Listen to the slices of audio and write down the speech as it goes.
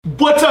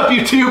What's up,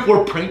 YouTube?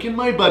 We're pranking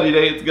my buddy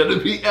today. It's gonna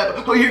be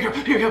epic. Oh, here you go.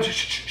 Here you go. Shh,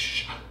 shh,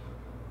 shh.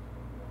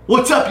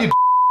 What's up, you?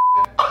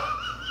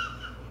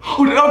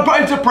 Oh, no,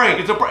 it's a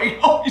prank. It's a prank.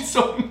 Oh, he's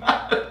so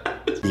mad.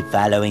 The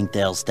following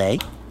Thursday.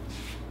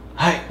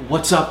 Hi,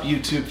 what's up,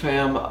 YouTube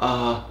fam?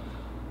 I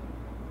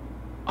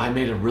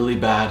made a really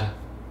bad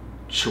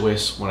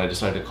choice when I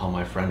decided to call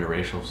my friend a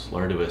racial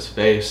slur to his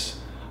face,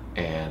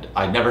 and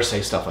I never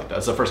say stuff like that.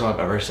 It's the first time I've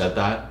ever said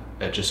that.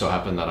 It just so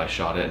happened that I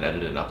shot it and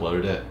edited and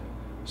uploaded it,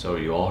 so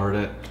you all heard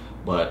it.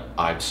 But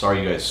I'm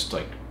sorry you guys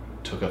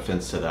took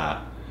offense to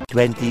that.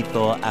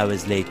 24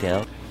 hours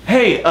later.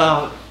 Hey,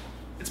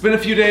 it's been a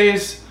few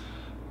days.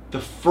 The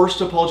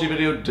first apology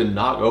video did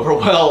not go over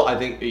well. I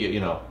think, you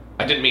know,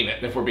 I didn't mean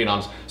it, if we're being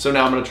honest. So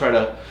now I'm gonna try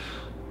to,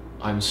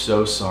 I'm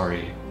so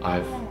sorry.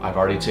 I've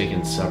already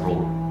taken several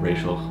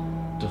racial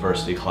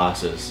diversity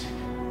classes,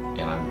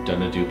 and I'm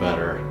gonna do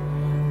better.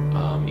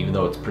 Even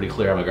though it's pretty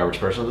clear I'm a garbage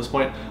person at this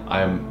point,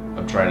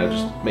 I'm trying to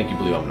just make you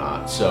believe I'm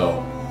not. So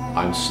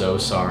I'm so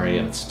sorry,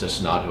 and it's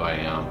just not who I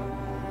am.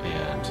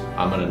 And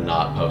I'm gonna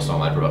not post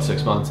online for about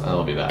 6 months, and then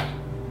I'll be back.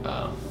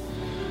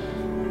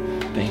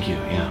 Thank you,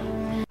 yeah.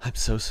 I'm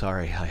so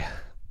sorry.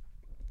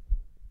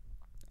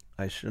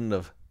 I shouldn't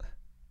have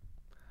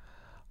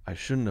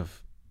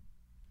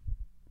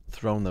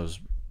thrown those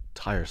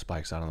tire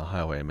spikes out on the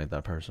highway and made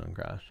that person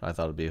crash. I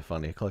thought it'd be a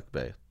funny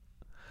clickbait.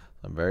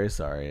 I'm very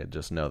sorry.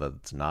 Just know that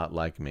it's not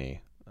like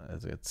me.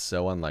 It's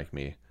so unlike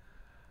me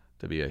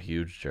to be a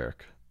huge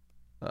jerk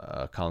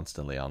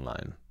constantly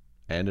online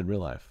and in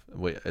real life.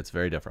 It's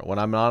very different. When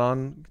I'm not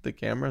on the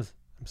cameras,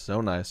 I'm so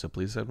nice. So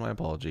please accept my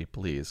apology,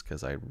 please,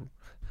 because I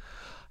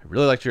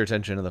really liked your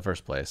attention in the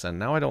first place, and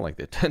now I don't like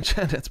the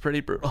attention. It's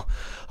pretty brutal.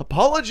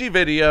 Apology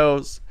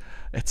videos.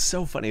 It's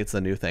so funny. It's the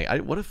new thing.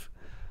 What if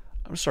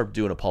I'm gonna start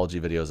doing apology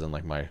videos in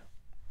like my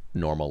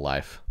normal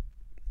life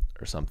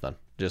or something?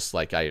 Just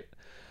like Katie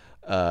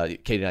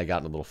and I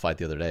got in a little fight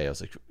the other day. I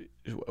was like,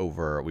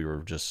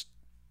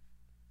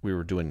 we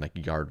were doing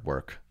like yard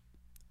work,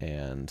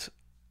 and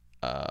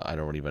I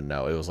don't even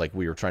know. It was like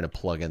we were trying to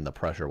plug in the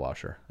pressure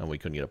washer, and we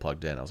couldn't get it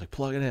plugged in. I was like,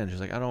 plug it in. She's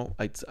like, I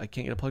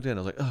can't get it plugged in.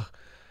 I was like, ugh.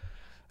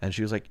 And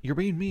she was like, you're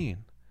being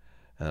mean.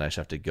 And then I just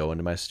have to go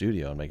into my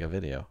studio and make a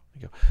video.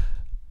 I go,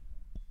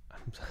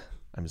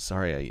 I'm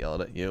sorry I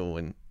yelled at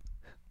you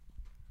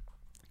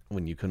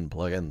when you couldn't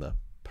plug in the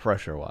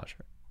pressure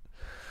washer.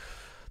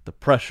 The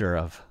pressure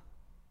of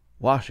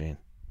washing.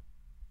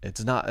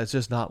 It's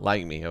just not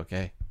like me,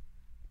 okay?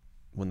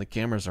 When the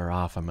cameras are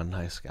off, I'm a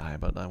nice guy,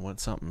 but when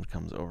something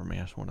comes over me,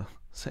 I just want to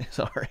say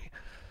sorry.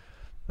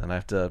 And I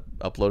have to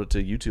upload it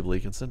to YouTube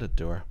Leak and send it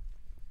to her.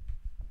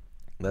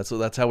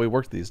 That's how we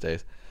work these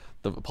days.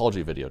 The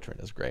apology video trend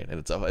is great, and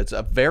it's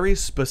a very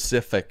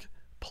specific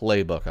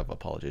playbook of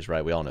apologies,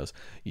 right? We all know this.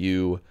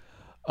 You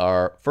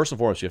are, first and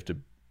foremost, you have to,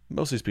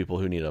 most of these people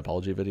who need an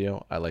apology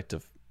video, I like to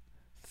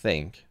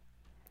think,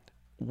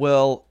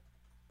 well,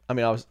 I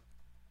mean, I was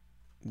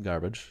a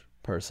garbage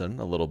person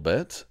a little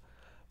bit,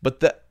 but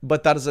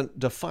that doesn't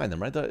define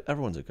them, right?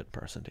 Everyone's a good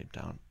person deep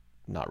down.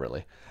 Not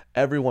really.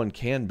 Everyone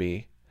can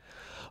be,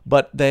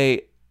 but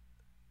they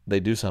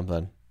do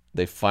something.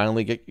 They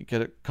finally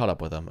get caught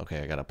up with them. Okay,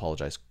 I got to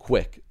apologize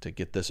quick to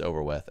get this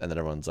over with. And then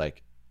everyone's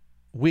like,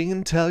 we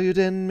can tell you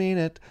didn't mean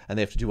it. And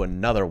they have to do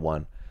another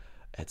one.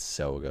 It's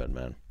so good,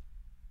 man.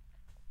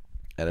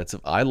 And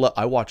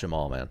I watch them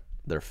all, man.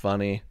 They're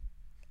funny.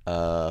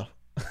 I've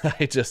been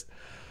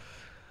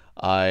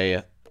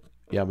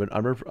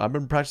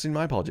practicing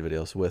my apology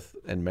videos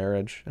in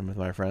marriage and with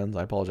my friends.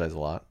 I apologize a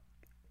lot.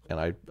 And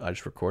I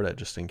just record it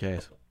just in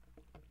case.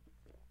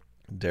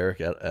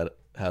 Derek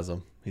has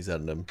them. He's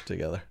editing them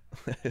together.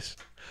 Blurred out,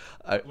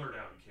 you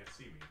can't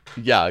see me.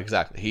 Yeah,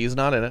 exactly. He's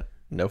not in it.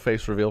 No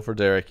face reveal for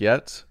Derek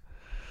yet.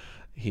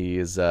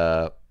 He's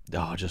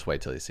just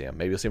wait till you see him.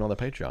 Maybe you'll see him on the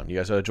Patreon. You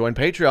guys gotta join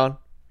Patreon.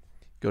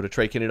 Go to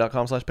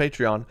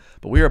TreyKinney.com/Patreon.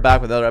 But we are back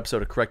with another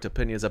episode of Correct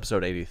Opinions,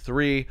 episode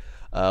 83. We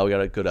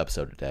got a good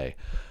episode today.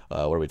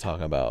 What are we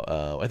talking about?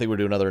 I think we're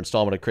doing another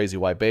installment of Crazy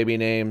White Baby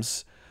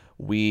Names.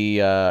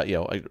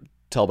 I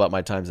tell about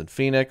my times in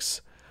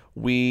Phoenix.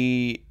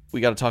 We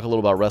got to talk a little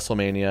about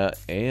WrestleMania,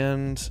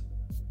 and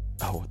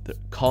the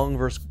Kong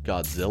vs.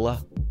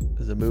 Godzilla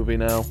is a movie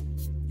now.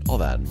 All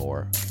that and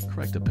more.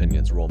 Correct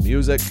Opinions, roll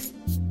music.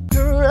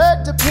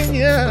 Correct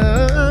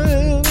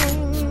Opinions.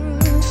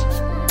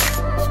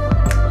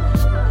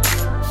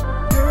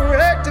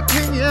 Correct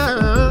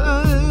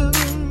Opinions.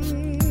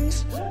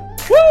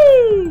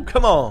 Woo!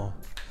 Come on.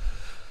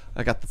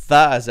 I got the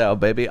thighs out,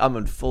 baby. I'm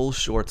in full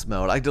shorts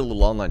mode. I did a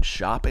little online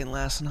shopping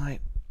last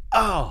night.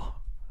 Oh,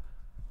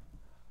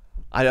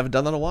 I haven't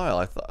done that in a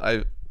while.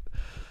 I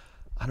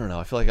don't know.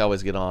 I feel like I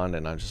always get on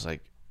and I'm just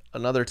like,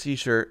 another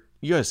t-shirt.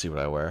 You guys see what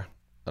I wear.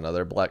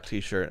 Another black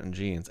t-shirt and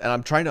jeans. And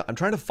I'm trying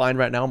to find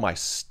right now my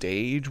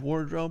stage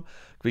wardrobe,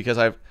 because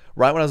right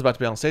when I was about to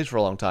be on stage for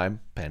a long time,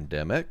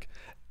 pandemic,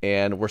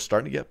 and we're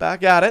starting to get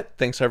back at it.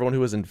 Thanks to everyone who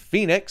was in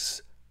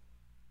Phoenix.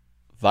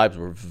 Vibes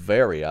were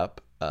very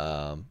up.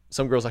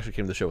 Some girls actually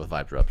came to the show with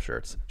Vibes Are Up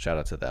shirts. Shout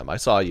out to them. I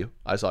saw you.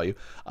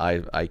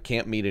 I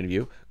can't meet any of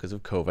you because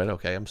of COVID.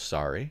 Okay, I'm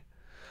sorry.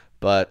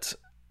 But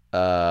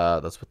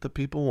that's what the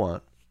people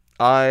want.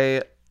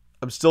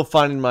 I'm still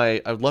finding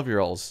I would love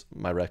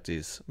my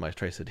recties, my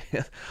Tracy.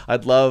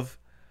 I'd love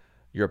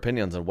your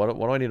opinions on what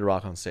do I need to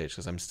rock on stage,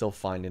 because I'm still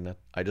finding it.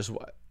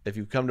 If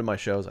you come to my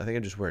shows, I think I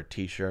just wear a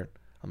t-shirt.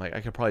 I'm like,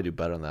 I could probably do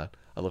better than that.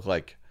 I look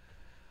like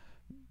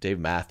Dave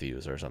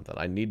Matthews or something.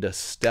 I need to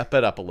step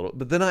it up a little,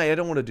 but then I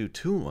don't want to do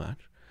too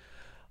much.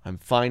 I'm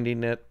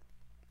finding it.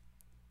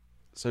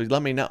 So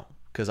let me know,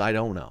 because I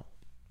don't know.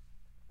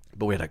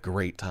 But we had a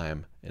great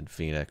time in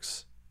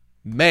Phoenix.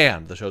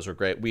 Man, the shows were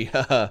great. We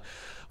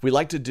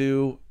like to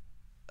do,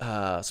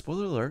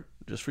 spoiler alert,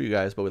 just for you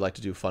guys, but we like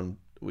to do fun.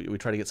 We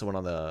try to get someone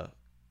on the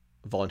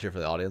volunteer for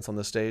the audience on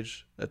the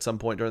stage at some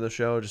point during the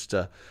show.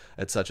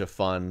 It's such a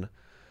fun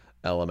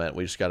element.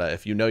 We just gotta,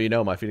 if you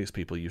know, my Phoenix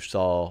people, you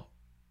saw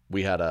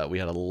we had a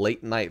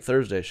late night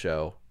Thursday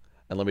show,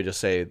 and let me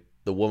just say,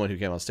 the woman who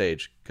came on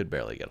stage could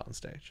barely get on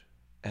stage,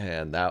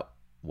 and that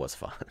was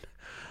fun.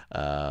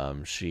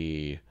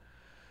 She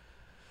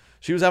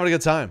was having a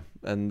good time,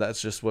 and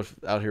that's just what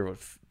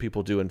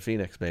people do in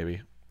Phoenix,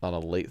 maybe on a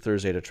late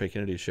Thursday to Trey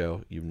Kennedy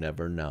show. You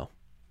never know.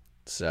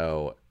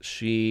 So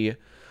she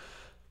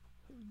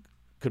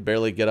could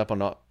barely get up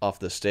off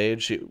the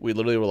stage. We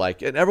literally were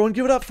like, and everyone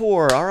give it up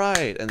for her. All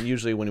right. And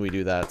usually when we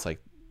do that, it's like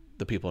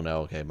the people know,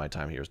 okay, my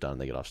time here is done.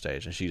 They get off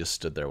stage. And she just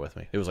stood there with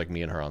me. It was like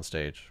me and her on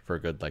stage for a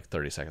good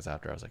 30 seconds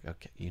after. I was like,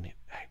 okay, hey,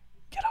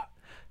 get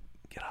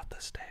off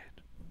the stage.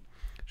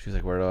 She's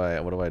like, what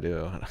do I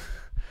do?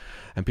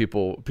 And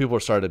people are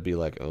starting to be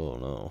like, oh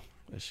no,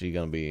 is she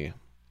gonna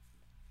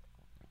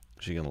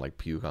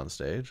puke on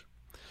stage?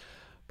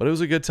 But it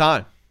was a good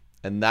time.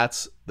 And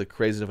that's the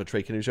craziness of a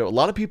Trey Kennedy show. A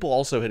lot of people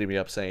also hitting me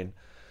up saying,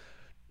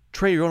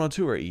 Trey, you're going on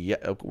tour. Yeah,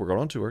 we're going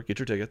on tour. Get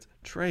your tickets.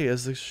 Trey,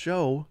 is the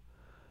show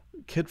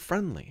kid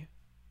friendly?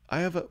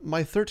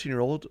 My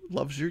 13-year-old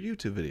loves your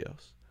YouTube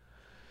videos.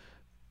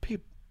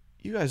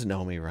 You guys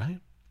know me, right?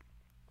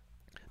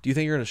 Do you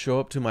think you're going to show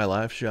up to my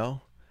live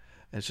show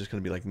and it's just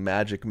going to be like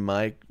Magic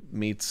Mike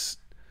meets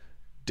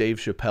Dave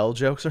Chappelle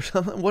jokes or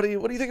something? What do you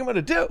think I'm going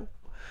to do?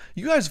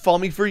 You guys follow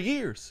me for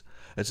years.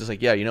 It's just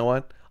like, yeah, you know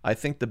what? I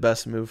think the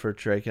best move for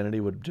Trey Kennedy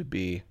would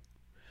be,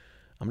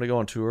 I'm going to go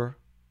on tour.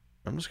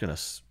 I'm just going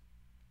to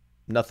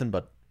nothing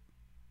but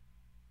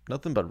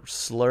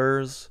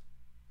slurs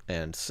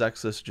and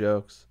sexist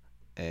jokes,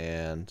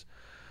 and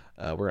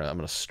I'm going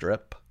to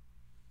strip.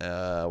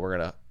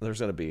 There's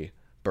going to be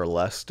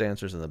burlesque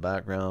dancers in the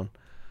background.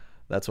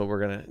 That's what we're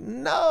going to.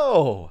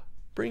 No,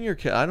 bring your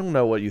kid. I don't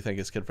know what you think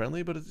is kid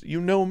friendly, but you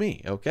know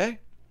me, okay?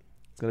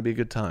 It's going to be a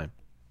good time.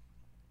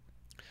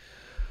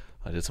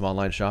 I did some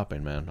online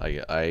shopping, man.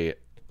 I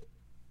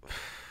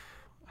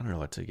don't know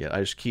what to get.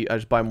 I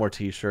just buy more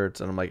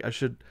t-shirts, and I'm like,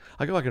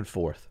 I go back and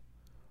forth.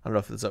 I don't know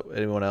if it's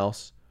anyone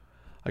else.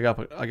 I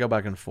go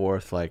back and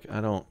forth. Like,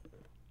 I don't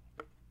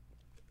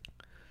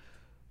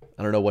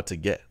know what to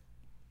get.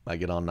 I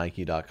get on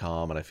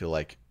Nike.com, and I feel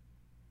like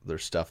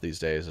there's stuff these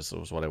days. This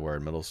was what I wear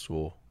in middle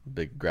school.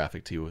 Big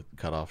graphic tee with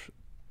cutoff.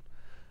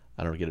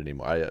 I don't get it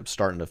anymore. I'm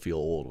starting to feel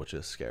old, which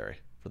is scary.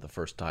 For the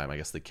first time, I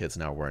guess the kids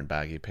now are wearing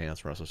baggy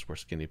pants. We're supposed to wear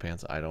skinny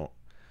pants.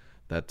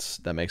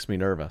 That makes me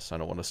nervous. I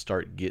don't want to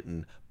start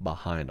getting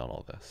behind on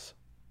all this.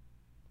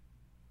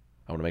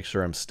 I want to make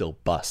sure I'm still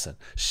bussing.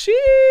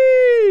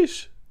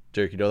 Sheesh!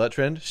 Derek, you know that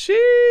trend?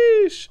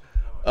 Sheesh!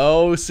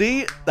 Oh,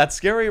 see? That's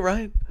scary,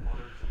 right?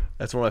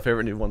 That's one of my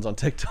favorite new ones on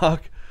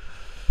TikTok.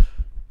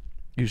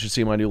 You should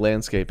see my new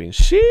landscaping.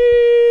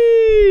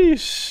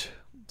 Sheesh!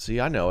 See,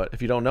 I know it.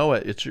 If you don't know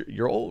it,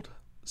 you're old.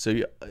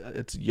 So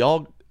it's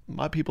y'all.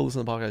 My people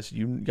listen to the podcast.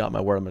 You got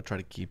my word. I'm going to try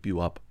to keep you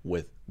up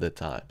with the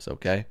times,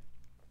 okay?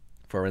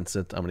 For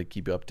instance, I'm going to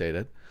keep you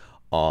updated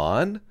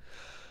on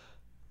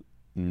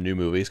new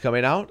movies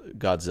coming out.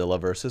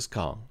 Godzilla versus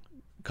Kong.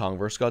 Kong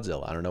versus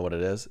Godzilla. I don't know what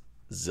it is.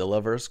 Zilla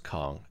versus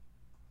Kong.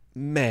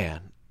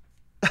 Man.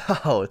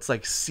 Oh, it's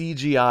like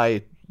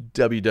CGI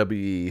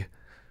WWE.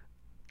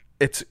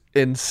 It's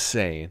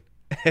insane.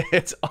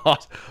 It's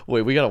awesome.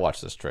 Wait, we got to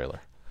watch this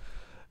trailer.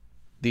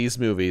 These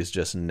movies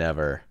just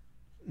never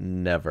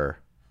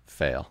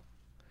fail.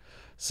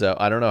 So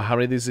I don't know how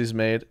many of these he's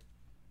made.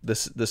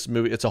 This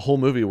movie, it's a whole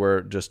movie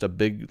where just a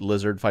big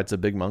lizard fights a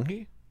big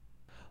monkey.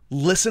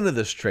 Listen to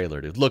this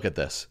trailer, dude. Look at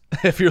this.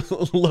 If you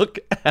look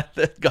at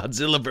the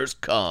Godzilla vs.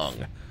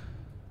 Kong.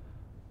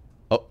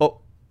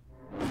 Oh.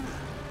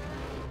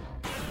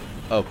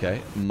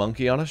 Okay,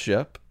 monkey on a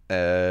ship.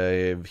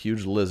 A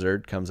huge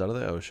lizard comes out of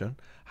the ocean.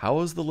 How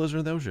is the lizard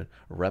in the ocean?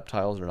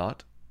 Reptiles are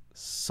not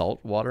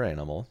saltwater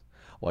animals.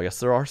 Well, I guess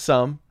there are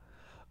some.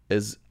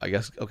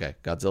 Okay,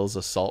 Godzilla's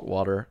a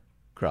saltwater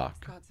croc.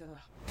 It's Godzilla.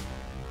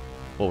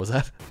 What was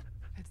that?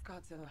 It's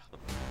Godzilla.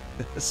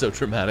 It's so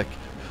dramatic.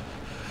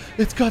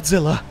 It's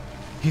Godzilla.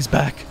 He's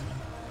back.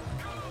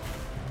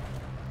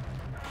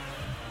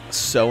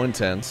 So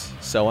intense.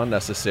 So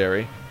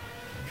unnecessary.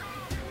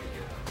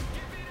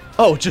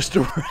 Oh, just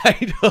a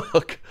right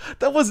hook.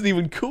 That wasn't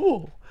even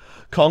cool.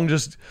 Kong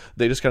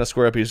they just kind of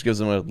square up. He just gives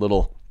them a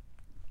little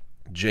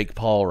Jake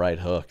Paul right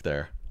hook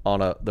there.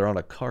 They're on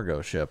a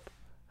cargo ship.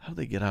 How do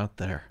they get out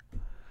there?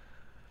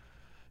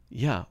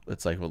 Yeah,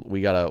 it's like, well,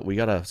 we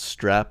gotta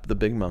strap the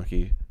big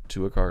monkey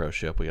to a cargo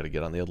ship. We gotta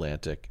get on the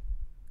Atlantic,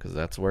 because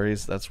that's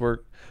where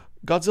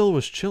Godzilla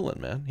was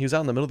chilling, man. He was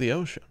out in the middle of the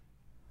ocean.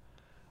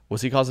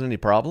 Was he causing any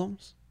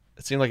problems?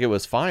 It seemed like it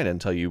was fine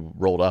until you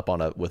rolled up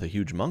with a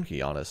huge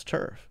monkey on his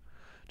turf.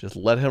 Just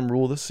let him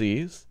rule the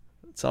seas.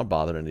 It's not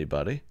bothering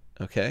anybody.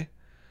 Okay,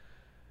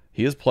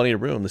 he has plenty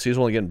of room. The seas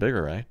are only getting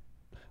bigger, right?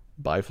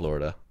 Bye,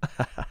 Florida.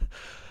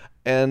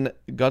 And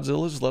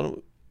Godzilla's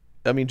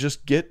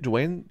just get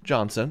Dwayne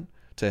Johnson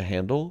to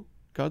handle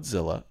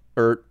Godzilla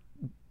or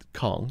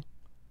Kong.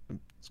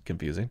 It's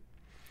confusing.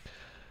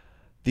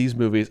 These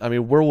movies,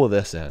 where will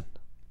this end?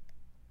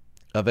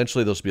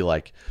 Eventually, they'll just be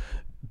like,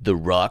 The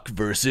Rock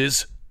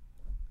versus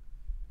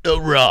a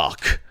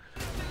rock.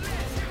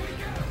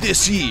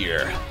 This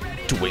year,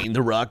 Dwayne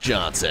The Rock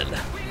Johnson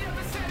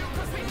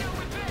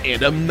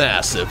and a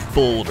massive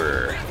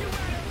boulder.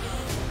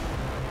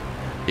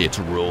 It's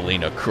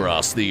rolling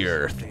across the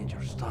earth.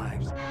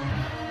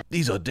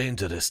 These are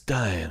dangerous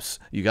times.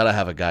 You gotta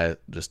have a guy,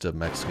 just a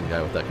Mexican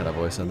guy with that kind of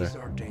voice in there. These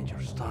are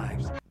dangerous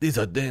times. These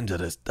are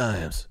dangerous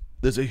times.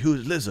 There's a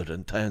huge lizard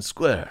in Times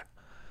Square.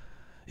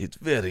 It's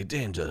very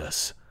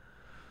dangerous.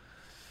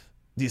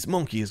 This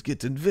monkey is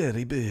getting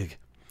very big.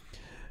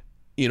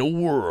 In a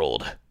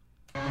world.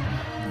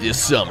 This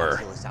summer.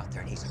 Godzilla's out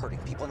there and he's hurting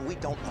people and we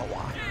don't know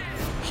why.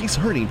 He's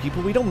hurting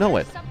people, we don't know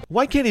it.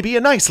 Why can't he be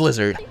a nice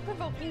lizard?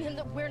 Provoking him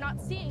that we're not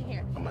seeing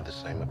here. I'm of the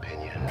same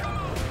opinion.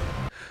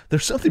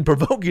 There's something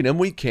provoking him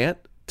we can't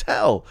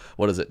tell.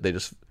 What is it? They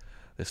just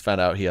found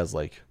out he has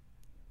like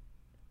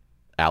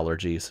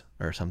allergies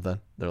or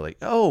something. They're like,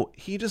 oh,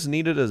 he just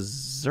needed a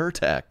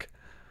Zyrtec.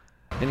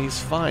 And he's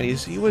fine.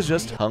 He was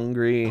just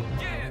hungry.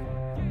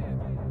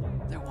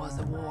 There was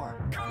a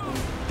war.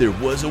 There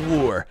was a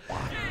war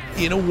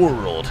in a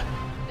world.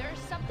 There's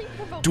something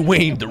provoking.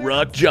 Dwayne The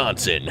Rock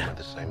Johnson I'm of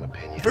the same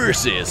opinion.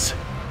 versus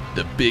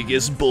the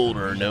biggest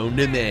boulder known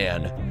to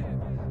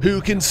man.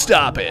 Who can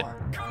stop it?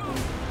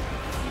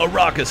 A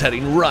rock is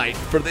heading right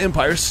for the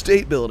Empire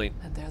State Building.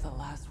 And they're the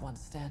last ones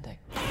standing.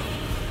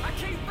 I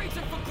keep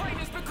reaching for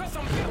greatness because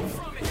I'm built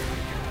from it.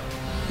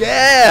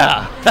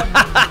 Yeah!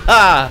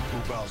 Who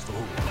bows to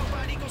who?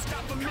 Nobody gonna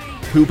stop me.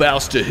 Who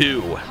bows to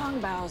who? Kong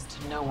bows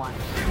to no one.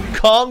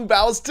 Kong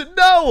bows to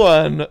no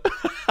one!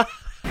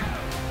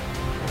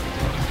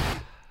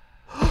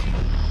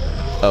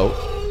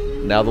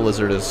 Oh, now the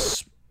lizard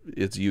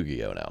it's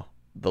Yu-Gi-Oh! Now.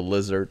 The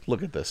lizard,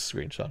 look at this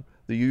screenshot.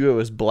 The Yu-Gi-Oh!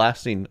 Is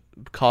blasting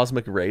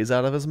cosmic rays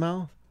out of his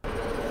mouth.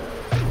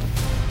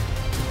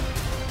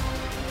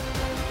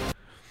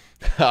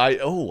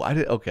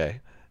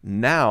 Okay.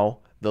 Now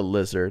the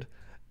lizard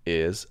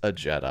is a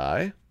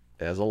Jedi,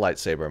 has a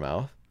lightsaber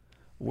mouth.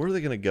 Where are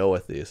they going to go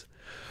with these?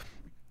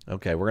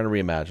 Okay, we're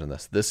going to reimagine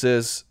this. This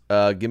is,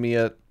 give me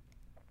a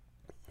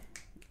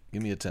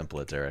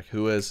template, Eric.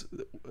 Who is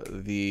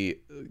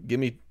give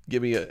me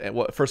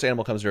what first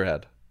animal comes to your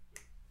head?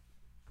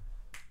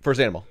 First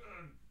animal.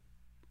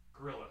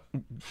 Gorilla.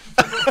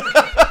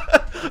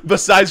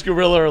 Besides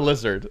gorilla or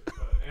lizard.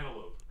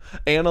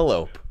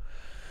 Antelope.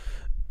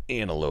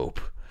 Antelope.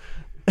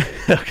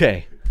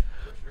 Okay.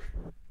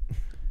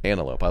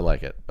 Antelope. I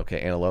like it. Okay,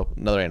 antelope.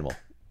 Another animal.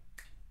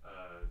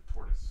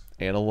 Tortoise.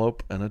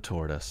 Antelope and a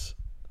tortoise.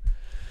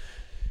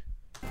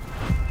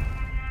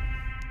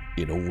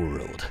 In a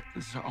world.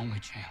 This is our only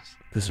chance.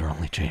 This is our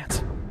only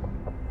chance.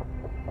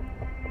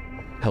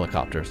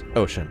 Helicopters.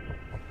 Ocean.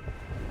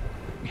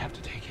 We have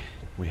to take it.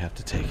 We have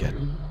to take it.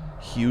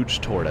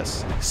 Huge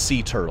tortoise.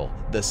 Sea turtle.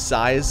 The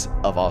size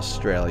of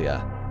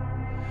Australia.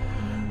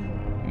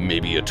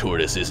 Maybe a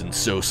tortoise isn't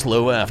so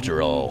slow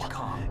after all.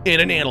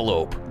 And an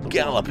antelope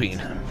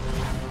galloping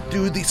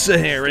through the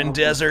Saharan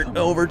desert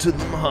over to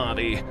the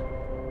Mojave.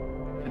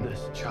 And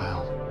this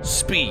child.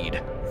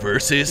 Speed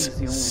versus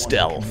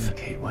stealth.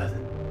 With.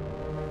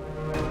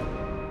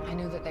 I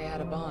knew that they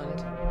had a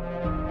bond.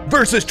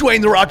 Versus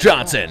Dwayne The Rock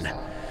Johnson.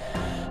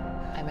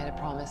 I made a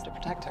promise to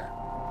protect her.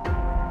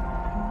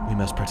 We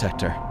must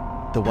protect her.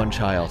 The one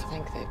child. I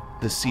think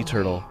that The sea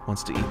turtle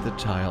wants to eat the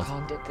child.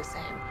 Kong did the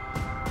same.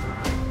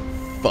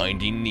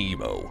 Finding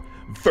Nemo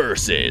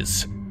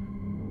versus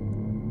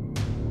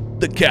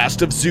the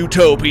cast of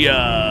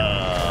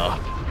Zootopia.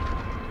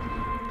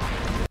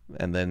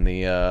 And then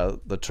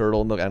the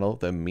turtle and the antelope,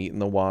 the meat in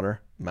the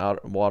water,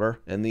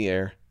 in the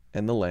air,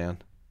 and the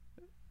land.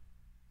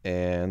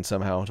 And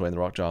somehow Dwayne The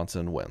Rock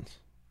Johnson wins.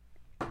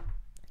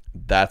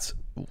 That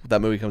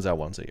movie comes out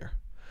once a year.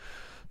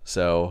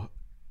 So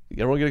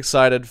everyone get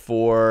excited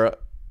for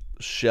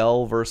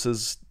Shell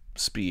versus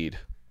Speed.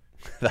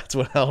 That's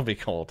what that'll be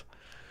called.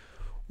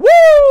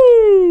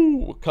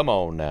 Woo! Come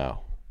on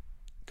now.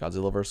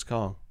 Godzilla vs.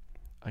 Kong.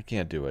 I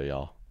can't do it,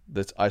 y'all.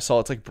 I saw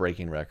it's like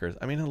breaking records.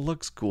 I mean, it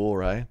looks cool,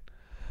 right?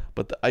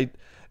 But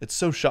it's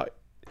so shot.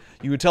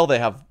 You can tell they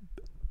have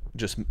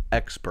just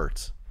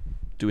experts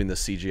doing the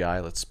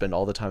CGI. Let's spend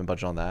all the time and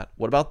budget on that.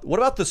 What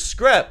about the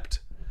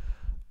script?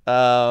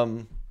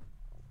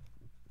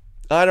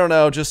 I don't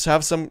know, just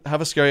have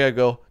a scary guy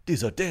go,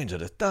 these are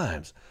dangerous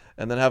times.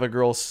 And then have a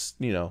girl,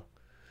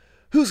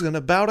 who's going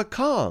to bow to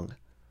Kong?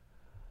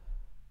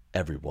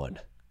 Everyone,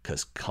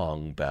 because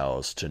Kong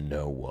bows to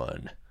no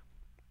one.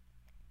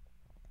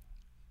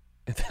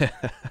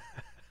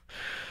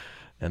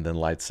 And then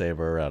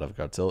lightsaber out of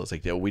Godzilla. It's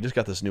like, yeah, we just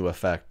got this new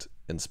effect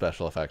in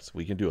special effects.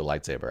 We can do a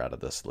lightsaber out of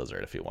this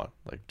lizard if you want.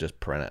 Like, just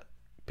print it.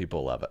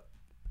 People love it.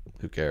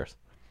 Who cares?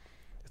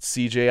 It's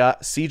CGI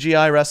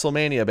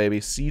WrestleMania, baby.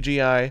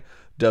 CGI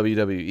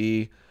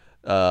WWE,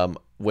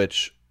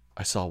 which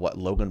I saw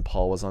Logan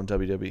Paul was on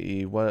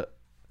WWE. What?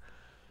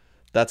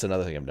 That's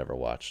another thing I've never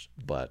watched,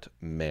 but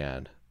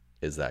man,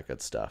 is that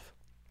good stuff.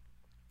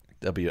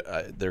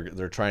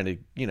 They're trying to,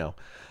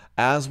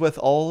 as with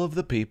all of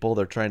the people,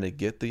 they're trying to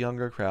get the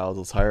younger crowds.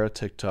 Let's hire a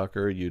TikToker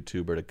or a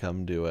YouTuber to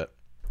come do it.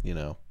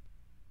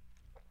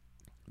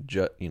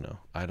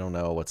 I don't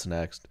know what's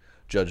next.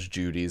 Judge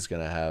Judy's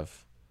gonna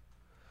have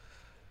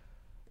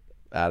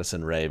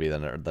Addison Rae be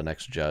the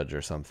next judge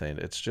or something.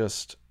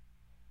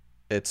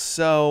 It's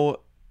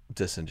so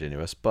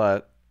disingenuous,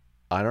 but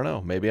I don't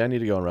know. Maybe I need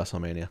to go on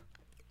WrestleMania.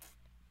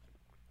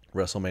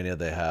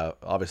 They have,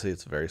 obviously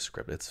it's very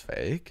scripted. It's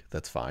fake.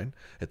 That's fine.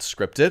 It's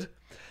scripted.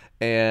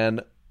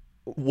 And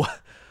what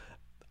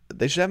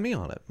they should have me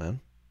on it,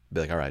 man.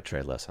 Be like, all right,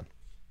 Trey, listen.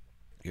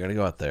 You're going to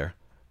go out there.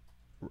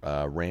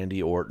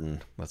 Randy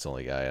Orton, that's the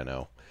only guy I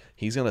know.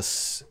 He's gonna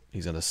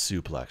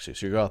suplex you.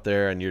 So you go out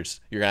there and you're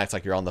gonna act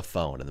like you're on the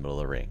phone in the middle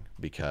of the ring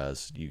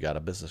because you got a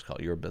business call.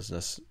 You're a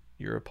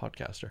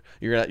podcaster.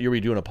 You're gonna be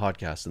doing a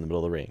podcast in the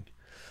middle of the ring.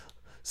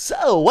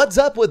 So what's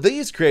up with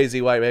these crazy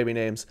white baby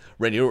names?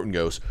 Randy Orton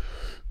goes,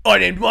 I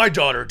named my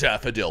daughter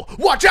Daffodil.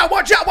 Watch out,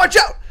 watch out, watch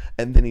out!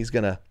 And then he's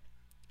gonna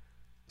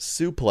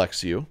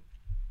suplex you,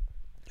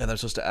 and they're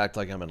supposed to act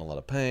like I'm in a lot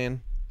of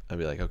pain. I'd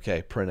be like,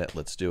 okay, print it,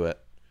 let's do it.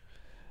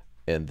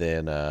 And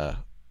then I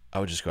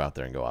would just go out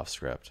there and go off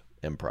script,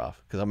 improv,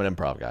 because I'm an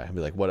improv guy. I'd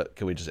be like, what?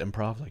 Can we just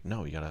improv? Like,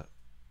 no, you gotta.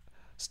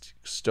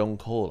 Stone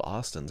Cold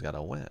Austin's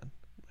gotta win.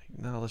 Like,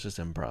 no, let's just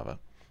improv it.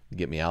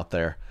 Get me out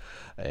there,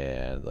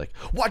 and like,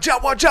 watch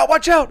out, watch out,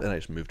 watch out! And I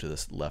just move to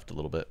this left a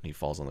little bit, and he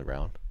falls on the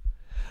ground,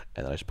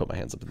 and then I just put my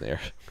hands up in the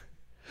air.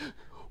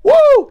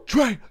 Woo!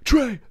 Trey!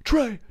 And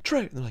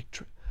they're like,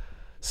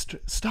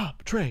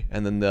 stop, Trey!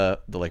 And then the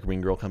like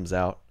ring girl comes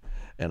out,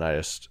 and I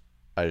just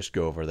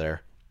go over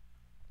there,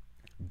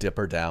 dip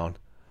her down,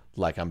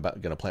 like I'm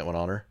gonna plant one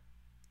on her.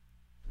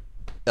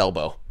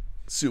 Elbow,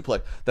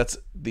 suplex. That's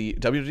the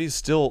WWE is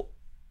still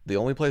the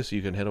only place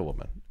you can hit a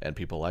woman, and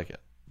people like it.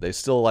 They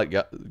still like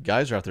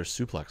guys are out there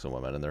suplexing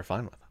women, and they're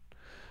fine with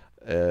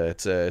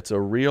it. It's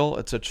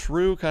a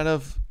true kind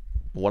of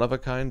one of a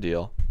kind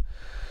deal.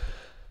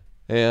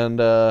 And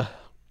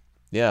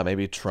yeah,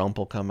 maybe Trump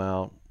will come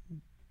out,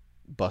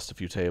 bust a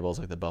few tables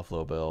like the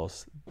Buffalo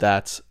Bills.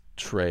 That's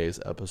Trey's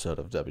episode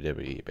of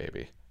WWE,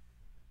 baby.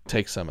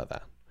 Take some of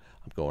that.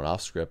 I'm going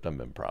off script.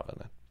 I'm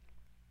improvising it,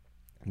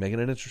 making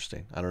it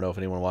interesting. I don't know if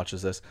anyone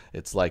watches this.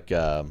 It's like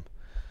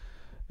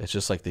it's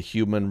just like the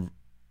human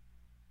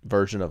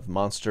version of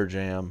Monster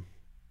Jam.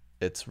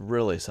 It's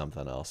really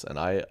something else, and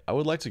I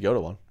would like to go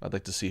to one. I'd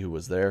like to see who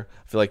was there.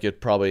 I feel like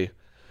it'd probably,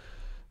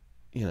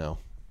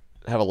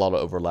 have a lot of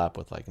overlap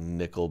with like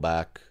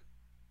Nickelback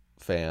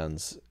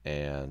fans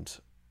and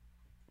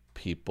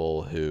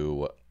people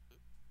who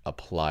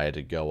apply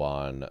to go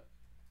on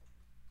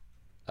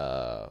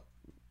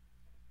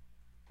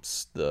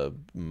the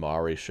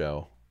Maury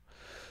show,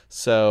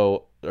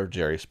 or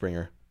Jerry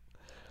Springer.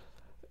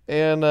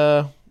 And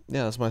yeah,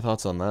 that's my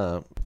thoughts on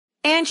that.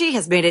 Angie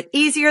has made it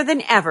easier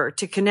than ever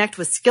to connect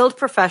with skilled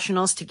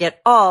professionals to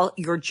get all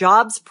your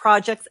jobs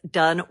projects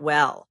done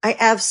well. I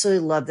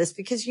absolutely love this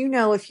because,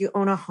 if you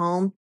own a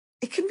home,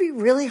 it can be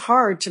really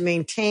hard to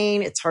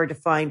maintain. It's hard to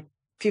find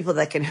people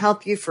that can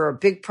help you for a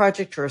big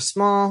project or a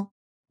small.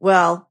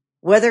 Well,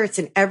 whether it's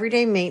in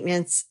everyday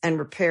maintenance and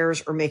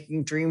repairs or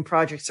making dream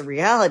projects a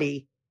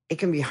reality, it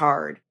can be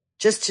hard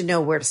just to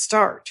know where to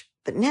start.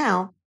 But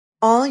now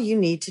all you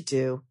need to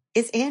do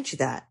is Angie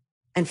that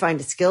and find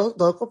a skilled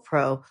local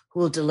pro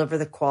who will deliver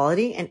the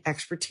quality and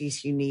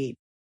expertise you need.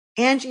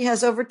 Angie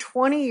has over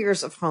 20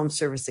 years of home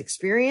service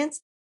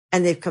experience,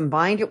 and they've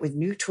combined it with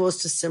new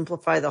tools to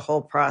simplify the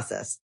whole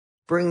process.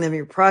 Bring them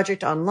your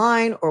project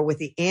online or with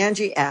the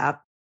Angie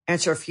app,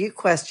 answer a few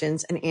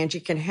questions, and Angie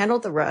can handle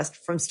the rest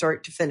from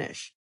start to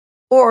finish.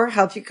 Or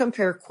help you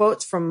compare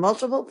quotes from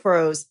multiple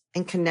pros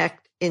and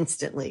connect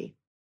instantly,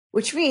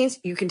 which means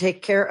you can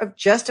take care of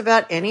just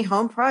about any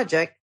home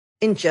project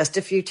in just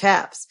a few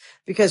taps.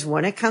 Because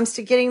when it comes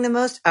to getting the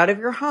most out of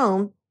your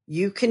home,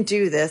 you can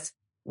do this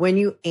when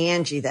you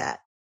Angie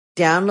that.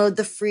 Download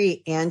the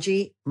free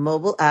Angie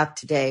mobile app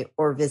today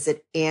or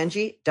visit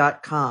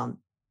Angie.com.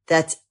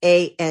 That's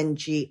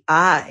ANGI.com.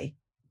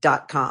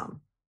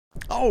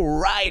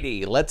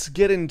 Alrighty, let's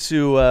get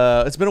into,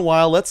 it's been a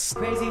while,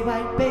 Crazy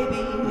white baby.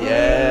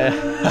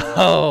 Yeah.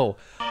 Oh.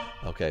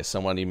 Okay,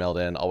 someone emailed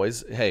in.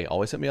 Always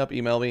hit me up,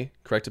 email me,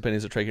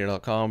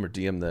 correctopinions@trakeiner.com or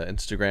DM the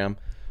Instagram.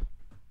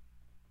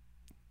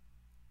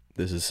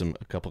 This is a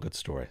couple good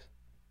stories.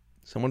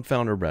 Someone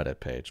found a Reddit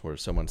page where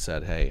someone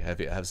said, "Hey,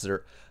 has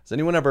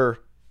anyone ever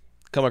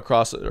come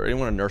across, or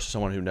anyone, a nurse or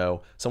someone who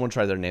know, someone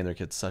tried to name their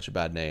kid such a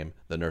bad name,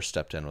 the nurse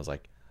stepped in and was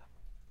like,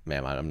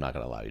 ma'am, I'm not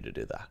going to allow you to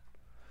do that."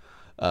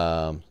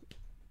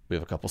 We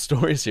have a couple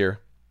stories here.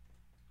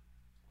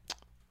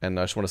 And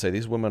I just want to say,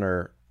 these women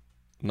are,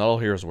 not all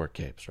heroes wear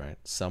capes, right?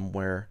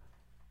 Somewhere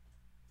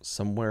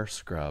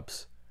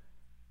scrubs,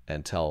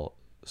 and tell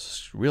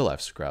real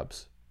life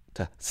scrubs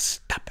to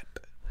stop it.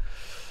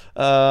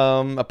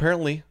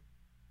 Apparently,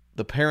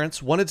 the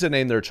parents wanted to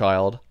name their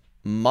child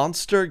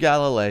Monster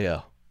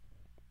Galileo.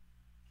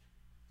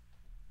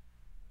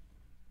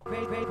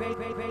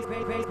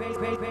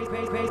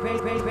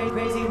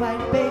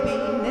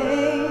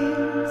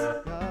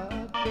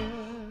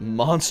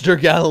 Monster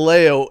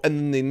Galileo,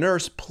 and the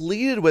nurse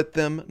pleaded with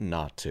them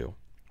not to.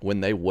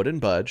 When they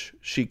wouldn't budge,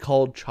 she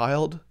called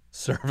child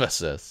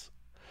services.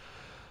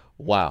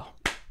 Wow.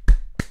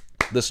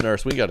 This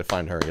nurse, we got to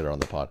find her and get her on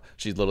the pod.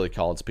 She literally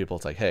calls people.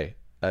 It's like, hey,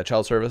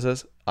 child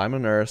services, I'm a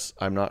nurse.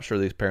 I'm not sure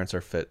these parents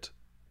are fit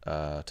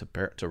to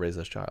raise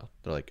this child.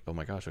 They're like, oh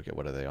my gosh, okay,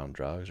 what are they on,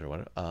 drugs or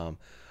what?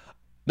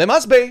 They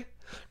must be,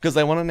 because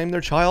they want to name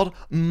their child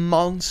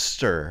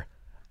Monster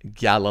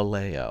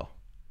Galileo.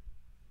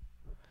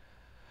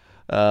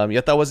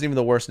 Yet that wasn't even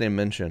the worst name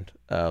mentioned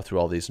through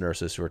all these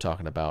nurses who were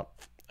talking about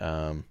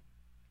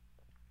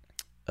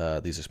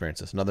these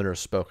experiences. Another nurse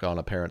spoke on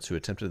a parents who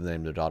attempted to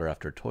name their daughter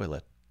after a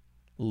toilet.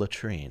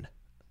 Latrine.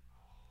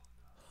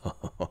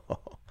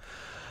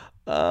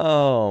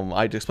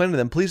 I explained to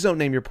them, please don't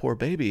name your poor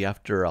baby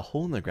after a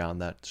hole in the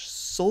ground that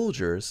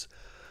soldiers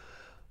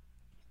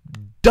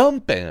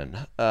dump in.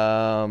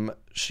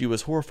 She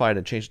was horrified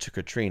and changed it to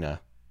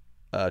Katrina.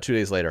 2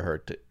 days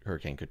later,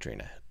 Hurricane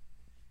Katrina hit.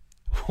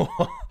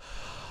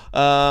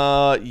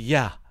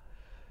 Yeah.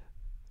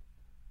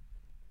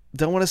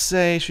 Don't want to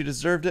say she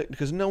deserved it,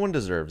 because no one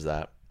deserves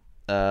that.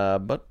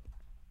 But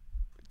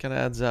kind of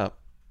adds up.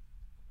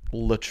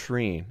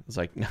 Latrine. It's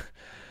like,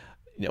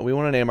 we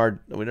want to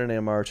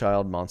name our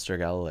child Monster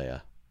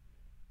Galileo.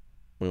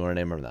 We want to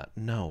name her that.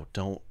 No,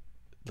 don't,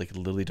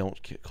 literally don't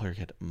call your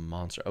kid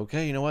Monster.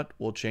 Okay, you know what?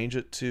 We'll change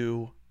it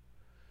to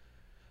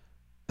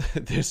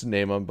just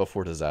name them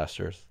before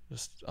disasters.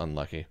 Just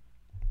unlucky.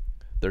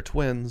 They're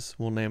twins.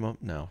 We'll name them.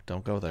 No,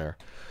 don't go there.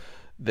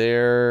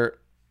 Another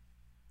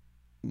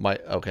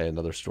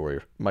story.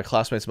 My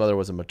classmate's mother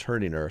was a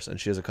maternity nurse, and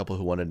she has a couple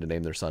who wanted to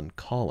name their son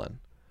Colin,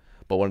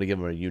 but wanted to give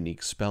him a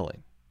unique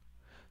spelling.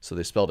 So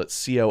they spelled it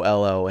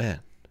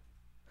Collon.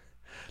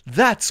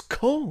 That's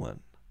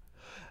colon.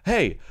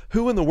 Hey,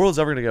 who in the world is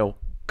ever going to go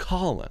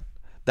Colin?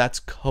 That's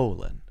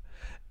colon.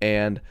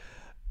 And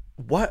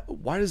why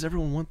does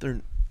everyone want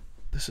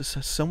this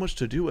has so much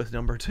to do with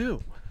number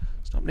 2.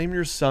 Stop naming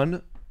your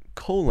son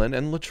colon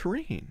and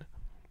latrine.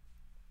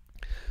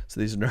 So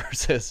these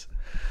nurses,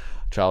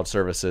 child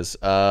services,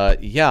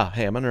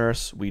 hey, I'm a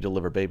nurse. We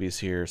deliver babies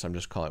here, so I'm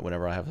just calling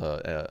whenever I have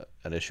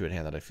an issue at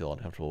hand that I feel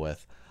uncomfortable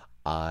with.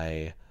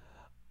 I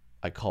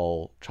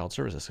call child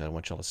services. I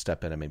want y'all to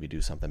step in and maybe do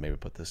something. Maybe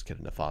put this kid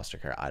into foster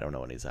care. I don't know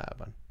what he's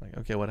having. Like,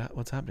 okay,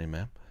 what's happening,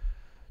 ma'am?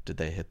 Did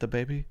they hit the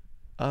baby?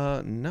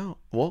 No.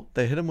 Well,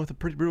 they hit him with a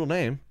pretty brutal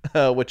name,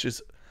 which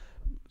is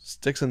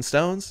sticks and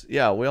stones.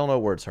 Yeah, we all know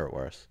words hurt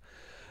worse.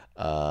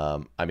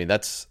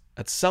 That's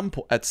at some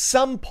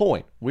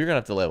point we're gonna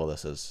have to label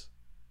this as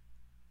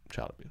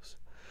child abuse,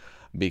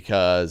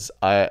 because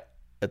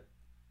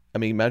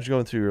imagine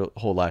going through your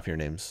whole life, your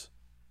name's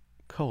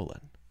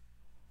colon.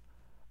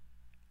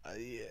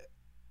 I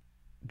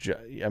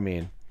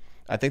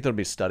think there'll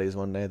be studies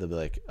one day. They'll be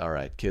like, all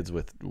right, kids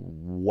with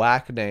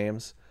whack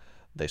names,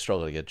 they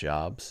struggle to get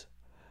jobs.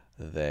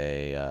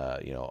 They,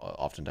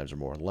 oftentimes are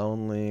more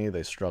lonely.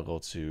 They struggle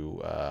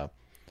to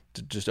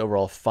just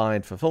overall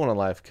find fulfillment in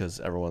life, because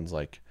everyone's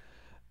like,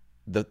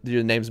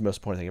 your name's the most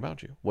important thing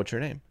about you. What's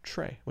your name?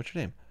 Trey. What's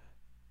your name?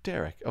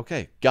 Derek.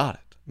 Okay, got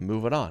it.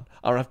 Moving on.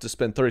 I don't have to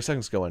spend 30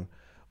 seconds going,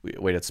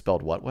 wait, it's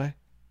spelled what way?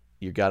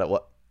 You got it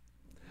what?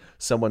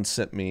 Someone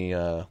sent me,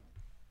 there's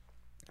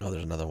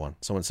another one.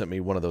 Someone sent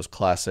me one of those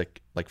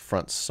classic,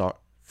 front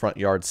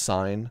yard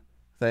sign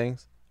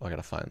things. Oh, I got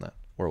to find that.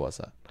 Where was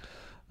that?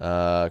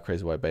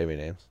 Crazy white baby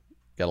names.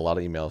 Got a lot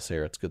of emails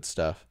here. It's good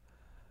stuff.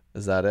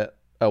 Is that it?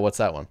 Oh, what's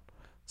that one?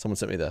 Someone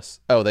sent me this.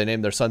 Oh, they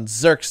named their son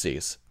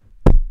Xerxes.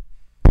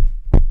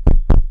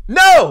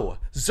 No!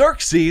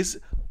 Xerxes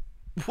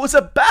was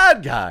a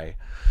bad guy.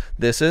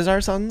 This is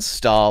our son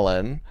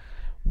Stalin.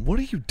 What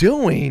are you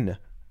doing?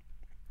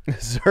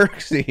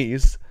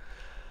 Xerxes.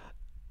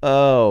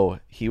 Oh,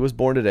 he was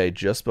born today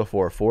just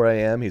before 4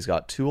 a.m. He's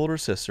got 2 older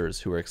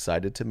sisters who are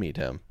excited to meet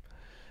him.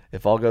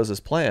 If all goes as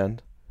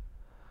planned,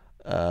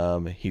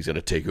 he's going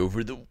to take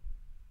over the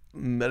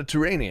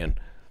Mediterranean.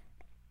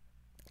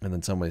 And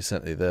then somebody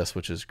sent me this,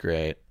 which is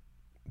great.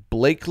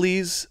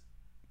 Blakely's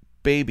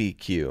Baby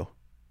Q.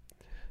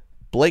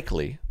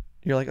 Blakely.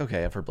 You're like,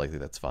 okay, I've heard Blakely,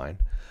 that's fine.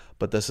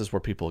 But this is where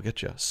people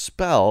get you.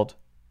 Spelled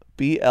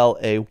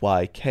Blayklie.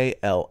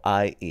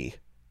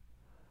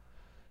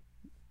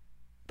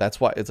 That's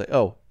why it's like,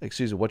 oh,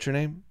 excuse me, what's your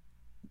name?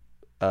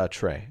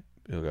 Trey.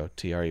 We'll go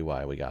Trey.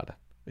 We got it.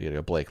 You gotta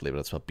go Blakely, but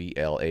it's spelled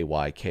Blaykleey.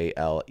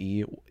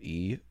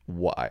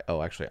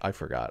 Oh, actually, I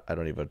forgot. I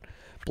don't even.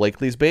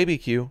 Blakely's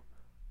BBQ,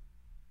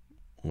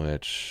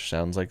 which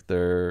sounds like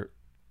are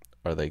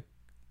they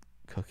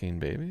cooking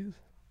babies?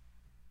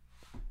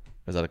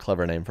 Is that a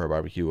clever name for a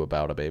barbecue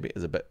about a baby?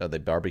 Are they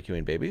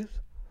barbecuing babies?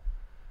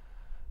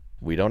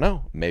 We don't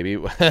know. Maybe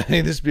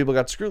these people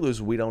got screw loose.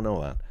 We don't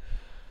know that.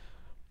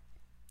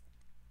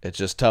 It's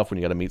just tough when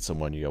you got to meet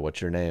someone. You go,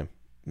 "What's your name?"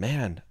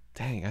 Man,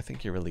 dang, I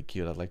think you're really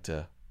cute. I'd like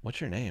to. What's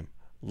your name?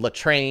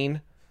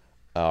 Latrine.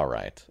 All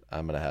right,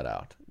 I'm gonna head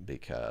out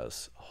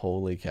because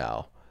holy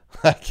cow,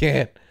 I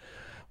can't,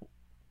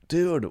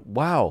 dude.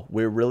 Wow,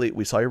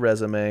 we saw your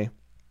resume,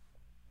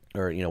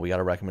 or we got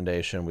a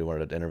recommendation. We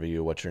wanted to interview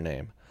you. What's your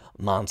name?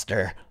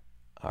 Monster.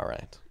 All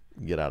right,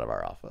 get out of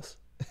our office.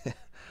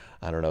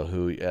 I don't know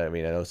who. I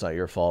mean, I know it's not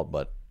your fault,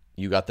 but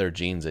you got their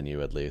genes in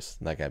you at least.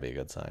 And that can't be a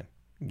good sign.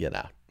 Get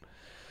out.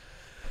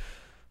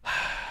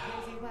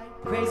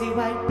 Crazy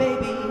white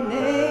baby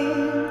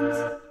names.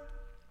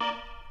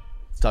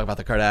 Let's talk about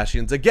the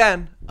Kardashians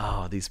again.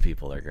 Oh, these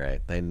people are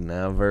great. They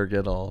never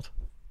get old.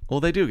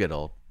 Well, they do get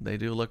old. They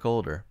do look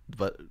older,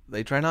 but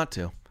they try not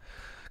to.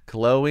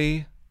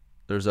 Khloe,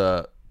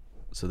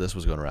 so this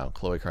was going around.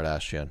 Khloe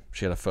Kardashian.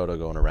 She had a photo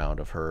going around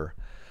of her.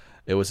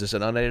 It was just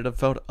an unedited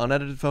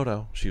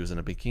photo. She was in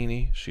a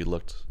bikini. She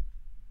looked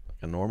like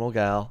a normal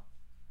gal,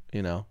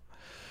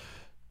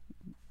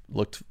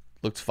 looked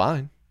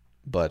fine,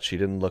 but she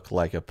didn't look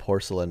like a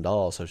porcelain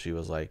doll. So she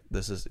was like,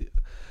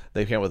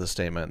 they came up with a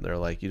statement. They're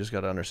like, you just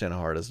got to understand how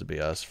hard it is to be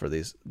us for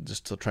these,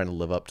 just to trying to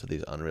live up to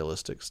these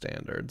unrealistic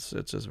standards.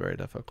 It's just very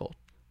difficult.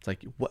 It's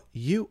like, what,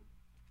 you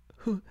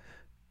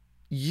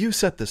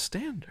set the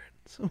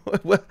standards.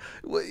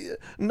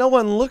 No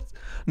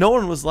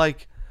one was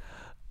like,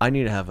 I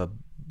need to have a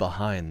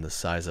behind the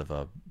size of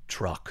a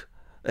truck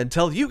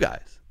until you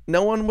guys.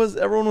 Everyone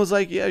was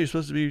like, yeah, you're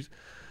supposed to be,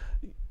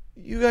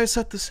 you guys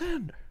set the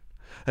standard.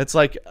 It's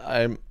like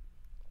if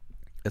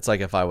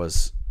I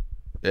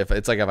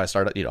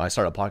started, I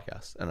start a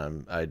podcast and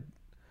I'm like,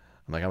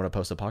 I'm going to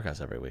post a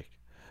podcast every week.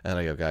 And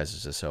I go, guys,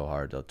 it's just so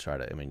hard to try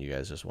to, you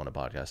guys just want a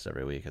podcast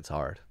every week. It's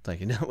hard. It's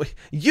like,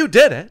 you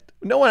did it.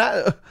 No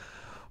one,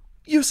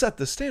 you set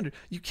the standard.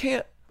 You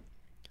can't.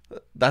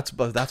 That's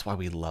why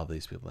we love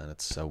these people, and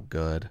it's so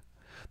good.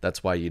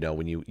 That's why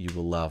when you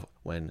will love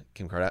when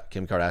Kim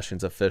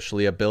Kardashian's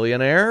officially a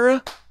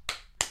billionaire.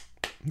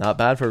 Not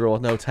bad for a girl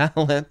with no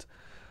talent,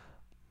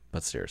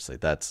 but seriously,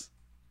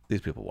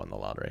 these people won the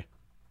lottery.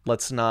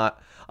 Let's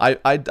not. I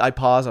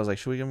paused. I was like,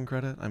 should we give him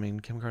credit?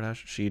 Kim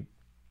Kardashian. She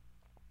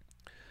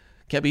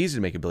can't be easy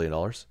to make $1 billion,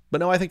 but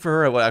no, I think for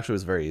her it actually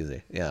was very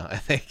easy. Yeah, I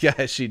think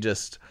it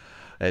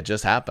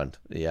just happened.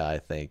 Yeah, I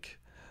think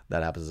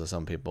that happens to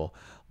some people.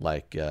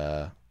 Like,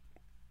 these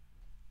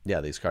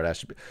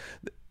Kardashian.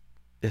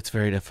 It's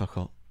very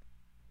difficult.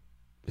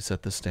 You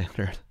set the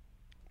standard.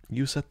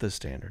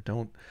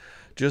 Don't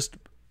just.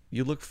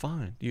 You look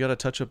fine. You got to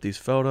touch up these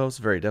photos.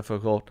 Very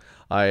difficult.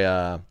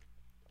 I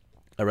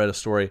read a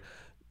story.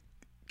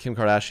 Kim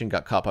Kardashian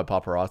got caught by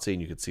paparazzi,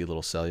 and you could see a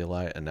little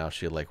cellulite, and now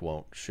she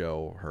won't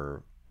show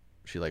her.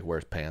 She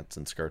wears pants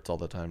and skirts all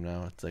the time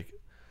now. It's like,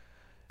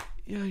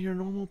 yeah, you're a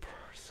normal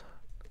person.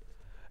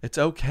 It's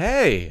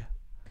okay.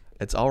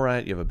 It's all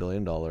right. You have $1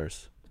 billion.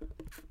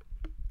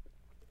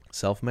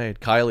 Self-made.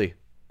 Kylie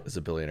is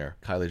a billionaire.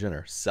 Kylie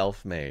Jenner,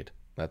 self-made.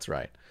 That's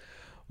right.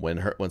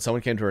 When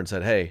someone came to her and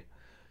said, "Hey,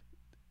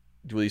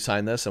 will you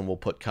sign this and we'll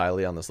put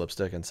Kylie on this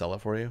lipstick and sell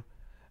it for you?"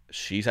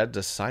 She had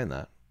to sign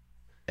that,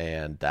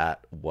 and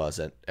that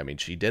wasn't.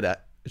 She did it.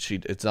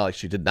 It's not like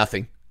she did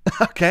nothing.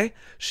 Okay,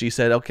 she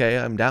said, "Okay,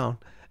 I'm down,"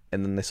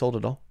 and then they sold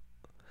it all.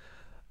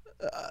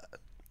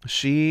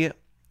 She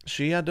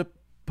had to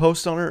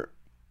post on her.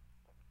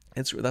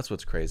 That's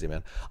what's crazy,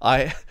 man.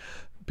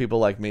 People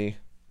like me,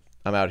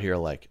 I'm out here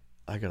like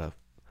I gotta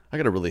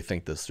really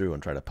think this through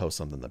and try to post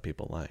something that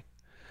people like.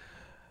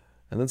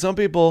 And then some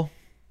people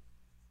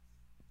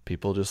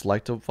just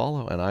like to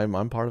follow, and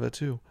I'm part of it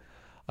too.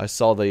 I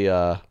saw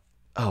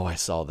I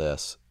saw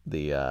this.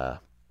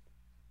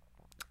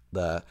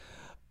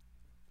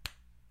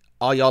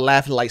 Oh, y'all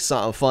laughing like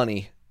something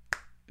funny.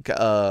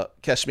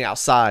 Catch me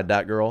outside,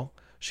 that girl.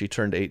 She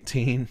turned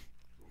 18.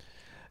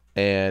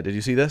 And did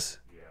you see this?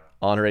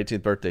 On her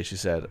 18th birthday, she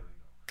said,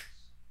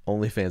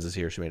 OnlyFans is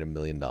here. She made $1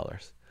 million,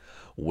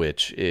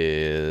 which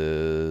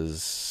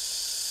is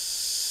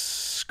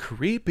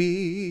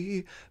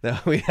creepy.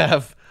 Now we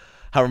have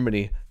however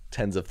many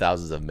tens of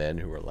thousands of men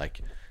who are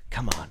like,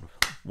 come on,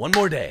 one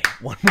more day.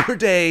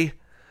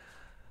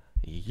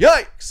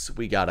 Yikes.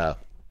 We gotta,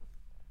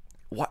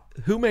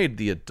 who made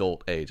the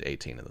adult age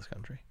 18 in this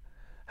country?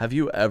 Have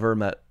you ever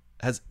met,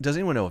 does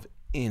anyone know of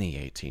any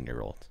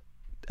 18-year-old?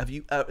 Have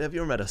you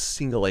ever met a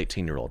single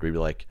 18-year-old where you'd be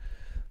like,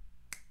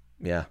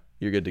 yeah,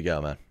 you're good to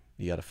go, man.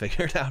 You got to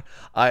figure it out.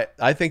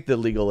 I think the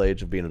legal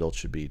age of being an adult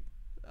should be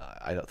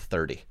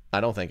 30. I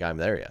don't think I'm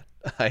there yet.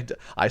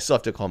 I still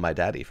have to call my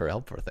daddy for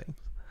help for things.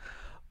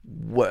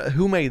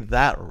 Who made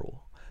that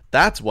rule?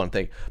 That's one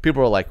thing.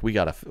 People are like,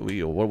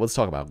 let's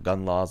talk about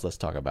gun laws. Let's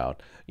talk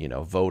about,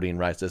 voting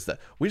rights. This, that.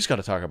 We just got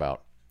to talk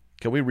about,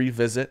 can we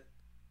revisit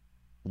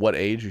what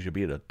age you should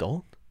be an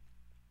adult?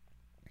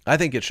 I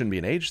think it shouldn't be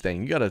an age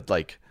thing. You got to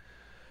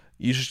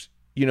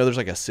there's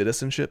like a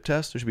citizenship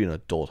test. There should be an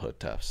adulthood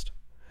test.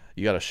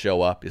 You got to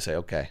show up. You say,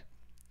 okay,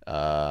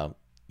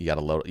 you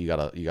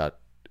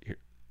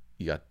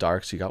got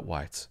darks, you got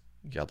whites.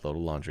 You got a load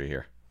of laundry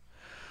here.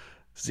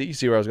 You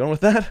see where I was going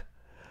with that?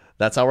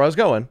 That's not where I was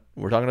going.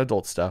 We're talking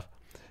adult stuff.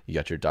 You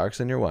got your darks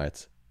and your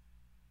whites.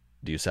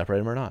 Do you separate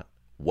them or not?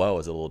 Whoa,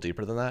 is it a little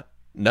deeper than that?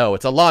 No,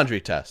 it's a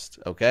laundry test,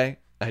 okay?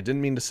 I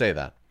didn't mean to say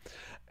that.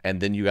 And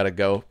then you got to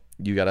go,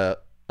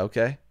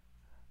 okay,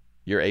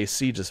 your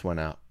AC just went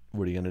out.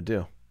 What are you going to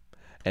do?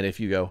 And if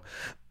you go,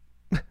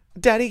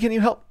 Daddy, can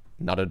you help?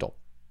 Not adult.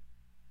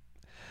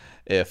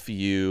 If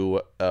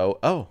you,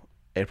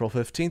 April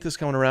 15th is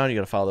coming around, you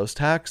got to file those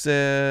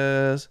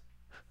taxes.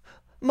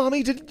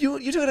 Mommy, did you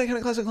took an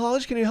accounting class in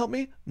college? Can you help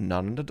me?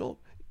 Not an adult.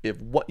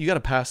 You got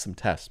to pass some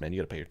tests, man. You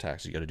got to pay your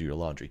taxes. You got to do your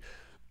laundry.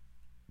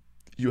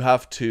 You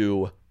have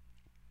to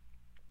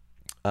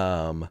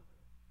go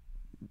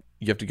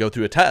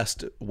through a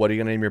test. What are you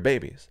going to name your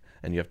babies?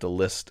 And you have to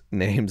list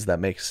names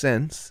that make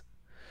sense.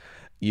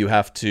 You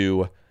have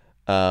to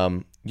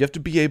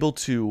be able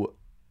to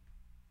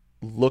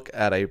look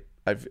at I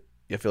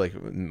feel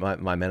like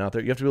my men out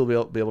there, you have to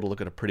be able to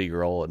look at a pretty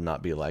girl and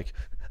not be like,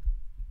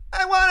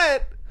 I want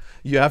it.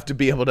 You have to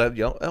be able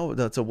to, oh,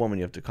 that's a woman.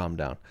 You have to calm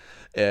down.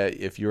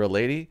 If you're a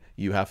lady,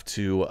 you have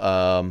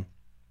to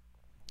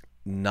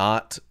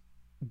not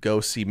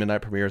go see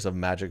midnight premieres of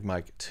Magic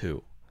Mike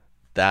 2.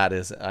 That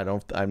is,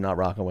 I'm not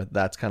rocking with.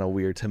 That's kind of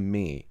weird to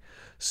me.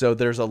 So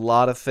there's a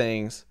lot of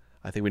things.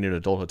 I think we need an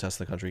adulthood test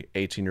in the country.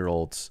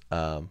 18-year-olds.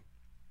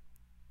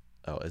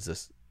 Is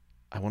this?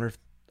 I wonder if.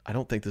 I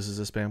don't think this is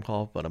a spam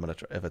call, but I'm gonna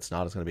try. If it's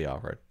not, it's gonna be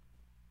awkward.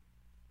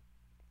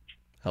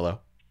 Hello.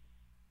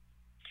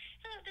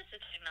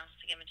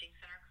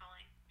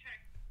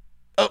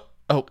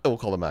 We'll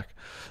call them back.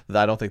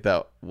 I don't think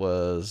that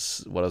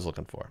was what I was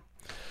looking for.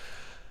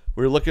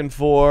 We're looking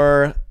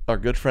for our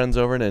good friends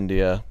over in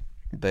India.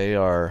 They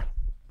are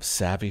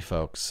savvy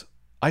folks.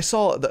 I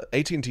saw the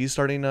AT&T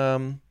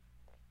starting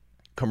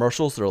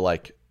commercials. They're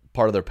like,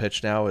 part of their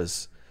pitch now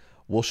is,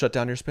 we'll shut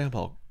down your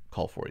spam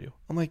call for you.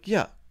 I'm like,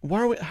 yeah.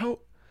 Why are we? How?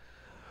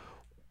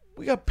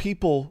 We got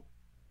people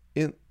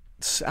in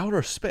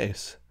outer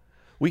space.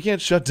 We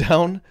can't shut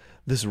down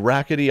this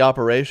rackety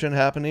operation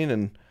happening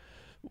and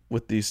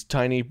with these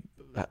tiny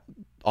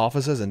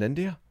offices in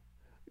India.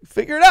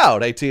 Figure it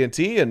out,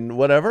 AT&T and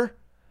whatever.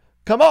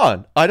 Come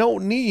on. I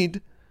don't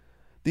need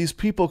these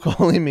people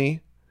calling me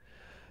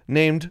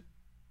named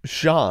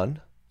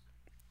Sean.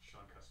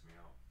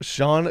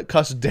 Sean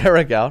cussed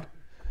Derek out.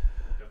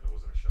 Definitely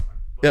wasn't a Sean.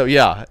 Oh,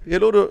 yeah.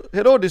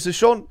 Hello, this is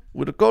Sean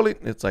with a calling.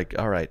 It's like,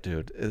 all right,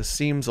 dude. It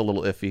seems a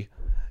little iffy.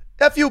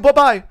 F you,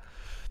 bye-bye.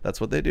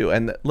 That's what they do.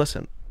 And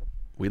listen,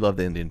 we love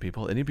the Indian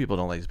people. Indian people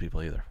don't like these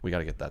people either. We got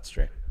to get that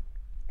straight.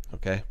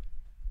 Okay?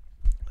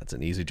 That's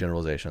an easy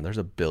generalization. There's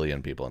 1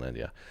 billion people in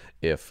India.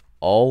 If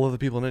all of the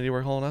people in India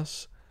were calling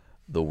us,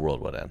 the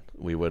world would end.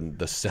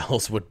 The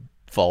cells would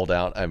fall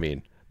down. I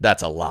mean,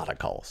 that's a lot of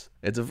calls.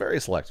 It's a very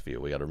select few.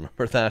 We got to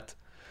remember that.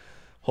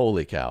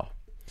 Holy cow.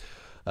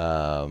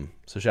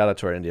 So shout out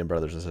to our Indian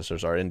brothers and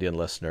sisters, our Indian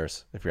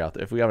listeners. If you're out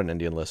there, if we have an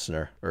Indian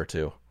listener or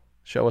two,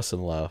 show us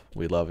some love.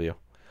 We love you.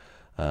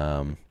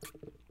 We're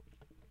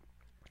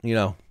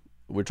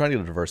trying to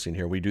get a diversity in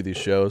here. We do these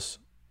shows.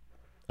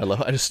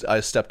 I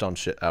stepped on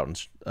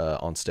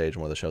on stage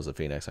in one of the shows at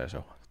Phoenix. I saw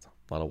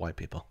a lot of white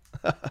people,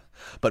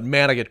 but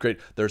man, I get great.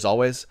 There's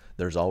always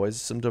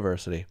some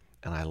diversity,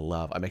 and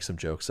I make some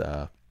jokes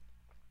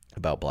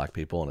about black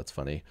people, and it's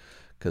funny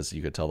because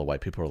you could tell the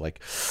white people are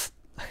like,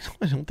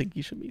 I don't think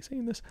you should be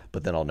saying this,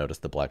 but then I'll notice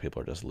the black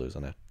people are just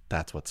losing it.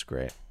 That's what's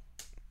great.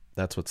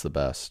 That's what's the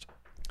best.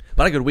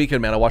 But a good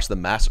weekend, man. I watched the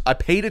Masters. I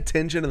paid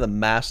attention to the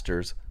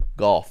Masters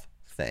golf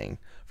thing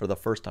for the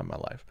first time in my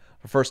life.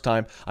 For the first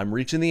time, I'm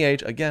reaching the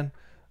age, again,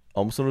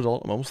 almost an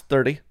adult. I'm almost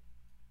 30,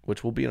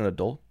 which will be an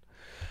adult.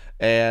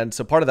 And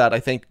so part of that, I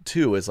think,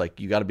 too, is like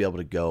you got to be able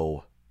to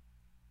go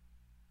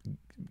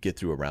get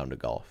through a round of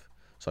golf.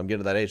 So I'm getting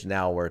to that age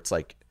now where it's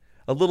like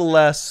a little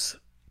less,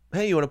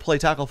 hey, you want to play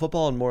tackle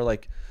football, and more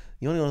like,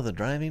 you want to go to the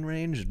driving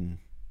range and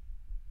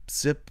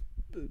sip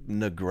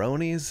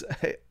Negronis?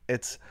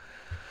 It's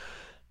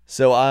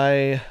so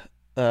I'm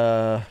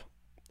going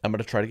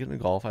to try to get into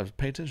golf. I've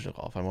paid attention to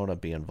golf. I want to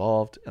be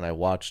involved, and I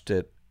watched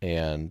it,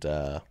 and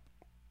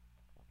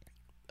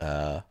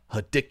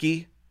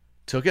Hideki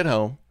took it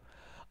home.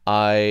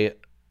 It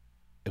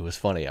was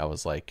funny. I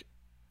was like,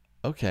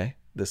 okay,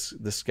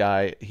 this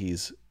guy,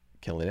 he's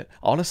killing it.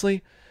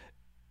 Honestly,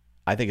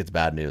 I think it's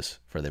bad news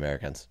for the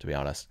Americans, to be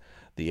honest.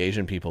 The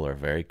Asian people are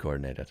very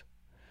coordinated.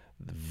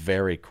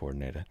 Very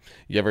coordinated.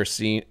 You've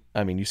seen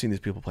these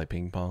people play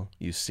ping pong.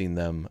 You've seen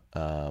them,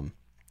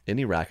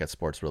 any racket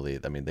sports really,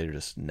 I mean, they're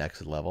just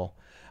next level.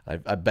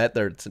 I bet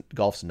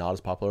golf's not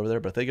as popular over there,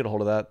 but if they get a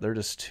hold of that, they're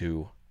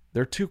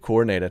too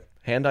coordinated.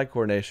 Hand-eye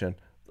coordination.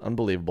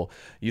 Unbelievable.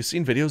 You've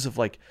seen videos of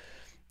like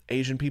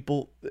Asian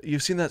people.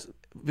 You've seen that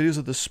videos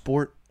of the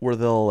sport where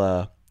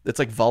they'll it's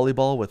like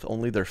volleyball with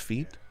only their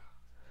feet.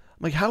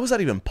 I'm like, how is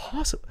that even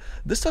possible?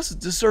 This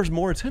deserves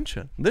more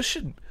attention. This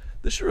should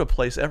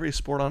replace every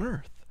sport on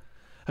earth.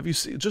 Have you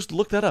seen? Just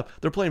look that up.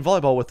 They're playing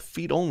volleyball with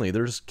feet only.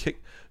 They're just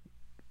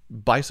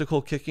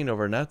bicycle kicking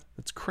over net.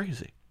 It's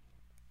crazy.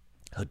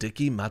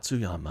 Hideki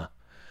Matsuyama,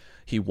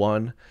 he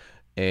won,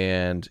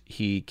 and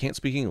he can't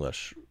speak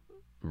English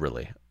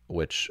really,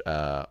 which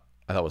I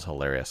thought was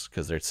hilarious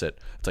because it's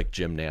like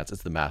Jim Nance.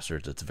 It's the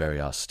Masters. It's very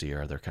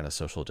austere. They're kind of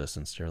social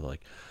distanced here. They're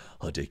like,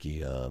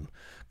 Hideki,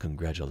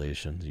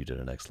 congratulations. You did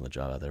an excellent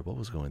job out there. What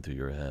was going through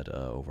your head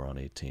over on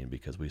 18?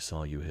 Because we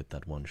saw you hit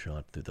that one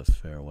shot through the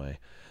fairway,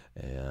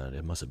 and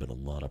it must have been a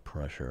lot of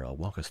pressure.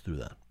 Walk us through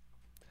that.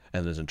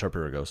 And his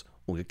interpreter goes,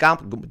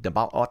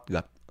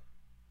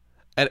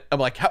 and I'm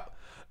like, how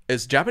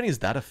is Japanese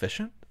that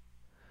efficient?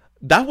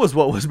 That was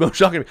what was most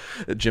shocking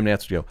me. Jim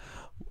Nance would go,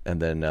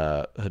 and then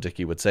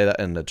Hideki would say that,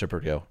 and the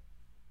interpreter would go,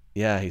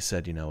 yeah, he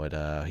said, you know,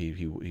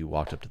 he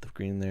walked up to the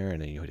green there,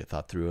 and he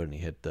thought through it, and he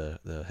hit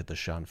the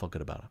shot and felt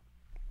good about it.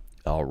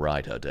 All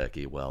right,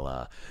 Hideki.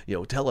 Well,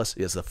 tell us,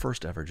 as the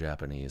first ever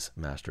Japanese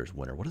Masters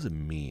winner, what does it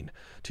mean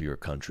to your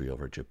country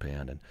over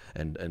Japan,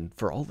 and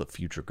for all the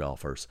future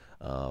golfers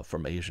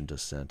from Asian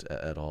descent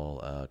at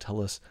all?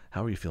 Tell us,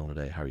 how are you feeling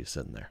today? How are you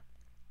sitting there?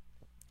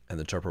 And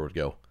the interpreter would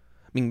go,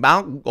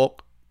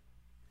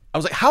 I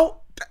was like,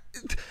 how?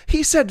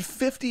 He said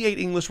 58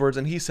 English words,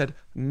 and he said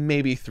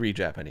maybe 3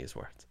 Japanese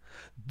words.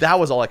 That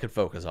was all I could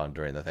focus on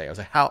during the thing. I was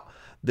like, how?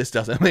 This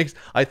doesn't make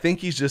sense. I think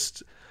he's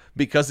just,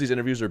 because these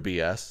interviews are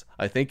BS,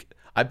 I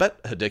bet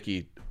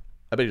he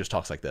just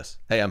talks like this.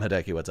 Hey, I'm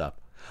Hideki, what's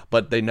up?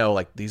 But they know,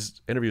 like,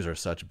 these interviews are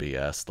such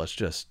BS. Let's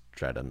just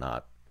try to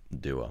not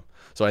do them.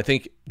 So I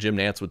think Jim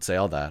Nance would say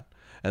all that,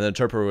 and the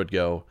interpreter would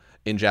go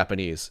in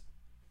Japanese,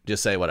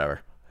 just say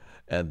whatever.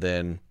 And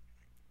then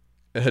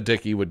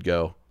Hideki would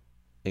go,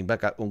 and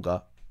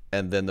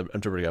then the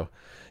interpreter would go,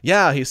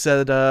 yeah, he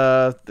said,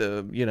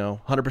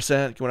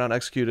 100%, went out and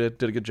executed,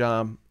 did a good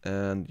job,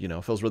 and,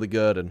 feels really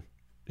good, and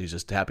he's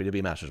just happy to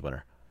be Masters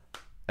winner.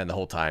 And the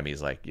whole time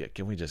he's like, yeah,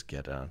 can we just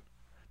get on?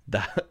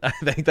 I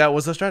think that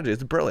was the strategy.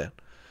 It's brilliant.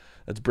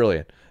 It's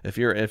brilliant. If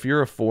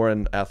you're a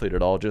foreign athlete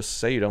at all, just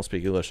say you don't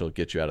speak English. It'll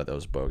get you out of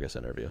those bogus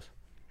interviews.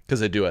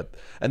 Because they do it.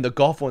 And the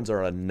golf ones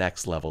are a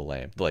next level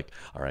lame. They're like,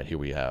 all right, here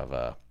we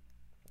have,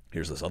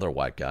 here's this other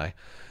white guy.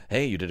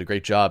 Hey, you did a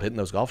great job hitting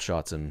those golf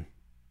shots, and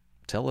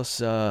tell us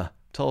how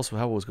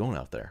it was going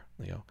out there.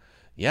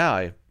 Yeah,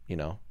 I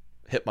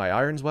hit my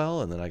irons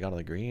well, and then I got on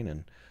the green,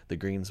 and the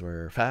greens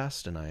were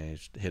fast, and I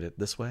hit it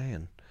this way,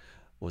 and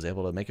was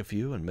able to make a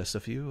few and miss a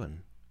few,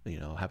 and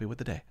happy with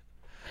the day.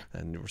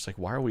 And we're just like,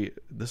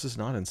 this is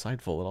not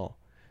insightful at all.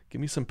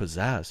 Give me some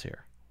pizzazz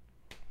here.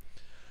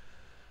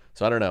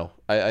 So I don't know.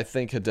 I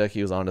think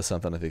Hideki was onto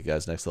something. I think the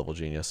guy's next level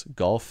genius.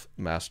 Golf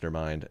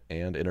mastermind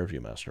and interview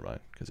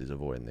mastermind, because he's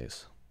avoiding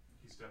these.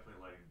 He's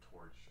definitely lighting a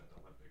torch at the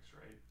Olympics,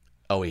 right?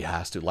 Oh, he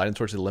has to. Lighting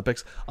torch at the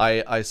Olympics?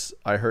 I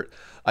heard,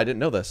 I didn't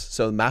know this.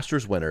 So the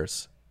Masters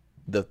winners,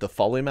 the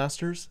following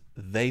Masters,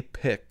 they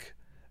pick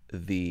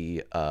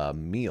the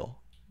meal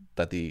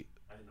that the...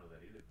 I didn't know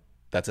that either.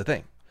 That's a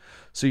thing.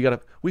 So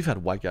we've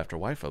had white guy after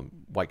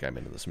white guy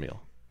into this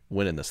meal,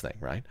 winning this thing,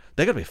 right?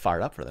 They got to be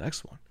fired up for the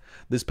next one.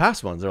 These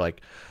past ones, they're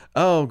like,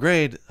 oh,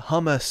 great,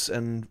 hummus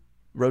and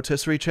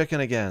rotisserie chicken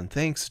again.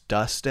 Thanks,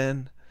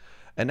 Dustin.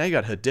 And now you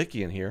got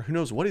Hideki in here. Who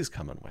knows what he's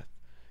coming with?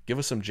 Give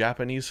us some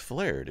Japanese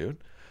flair, dude.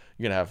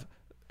 You're going to have,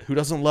 who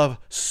doesn't love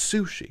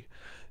sushi?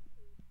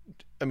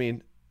 I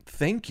mean,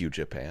 thank you,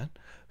 Japan.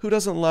 Who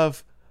doesn't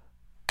love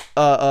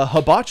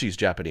hibachi's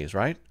Japanese,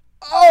 right?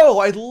 Oh,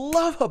 I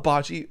love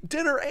hibachi.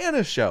 Dinner and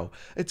a show.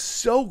 It's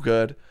so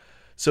good.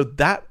 So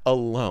that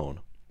alone,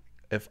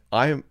 if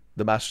I'm,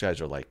 the Master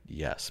guys are like,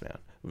 yes, man.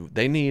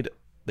 They need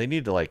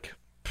to like,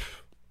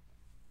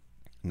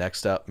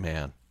 next up,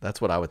 man. That's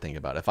what I would think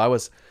about. If I'm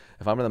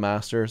in the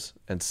Masters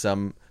and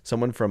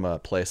someone from a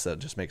place that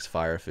just makes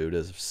fire food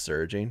is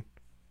surging,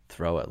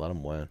 throw it, let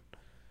them win.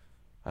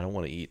 I don't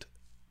want to eat,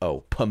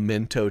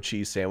 pimento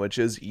cheese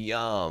sandwiches.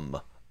 Yum.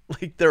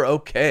 Like, they're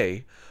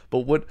okay.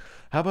 But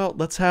how about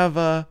let's have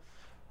an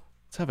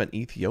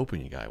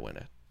Ethiopian guy win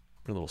it.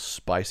 A little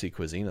spicy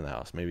cuisine in the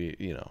house. Maybe,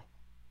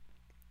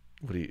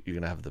 what are you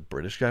going to have the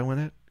British guy win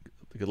it?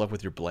 Good luck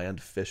with your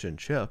bland fish and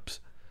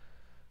chips.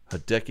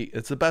 Hideki,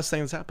 it's the best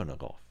thing that's happened to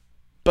golf.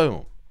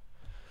 Boom.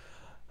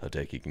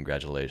 Hideki,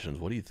 congratulations.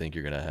 What do you think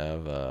you're going to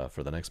have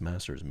for the next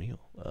Masters meal?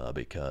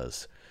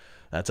 Because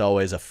that's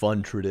always a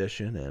fun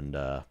tradition, and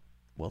the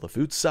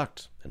food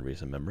sucked in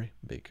recent memory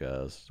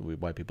because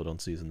white people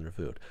don't season their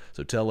food.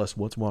 So tell us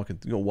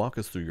walk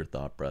us through your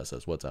thought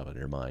process. What's up in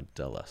your mind?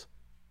 Tell us.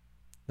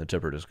 The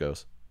tipper just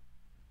goes,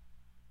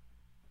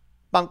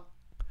 bonk.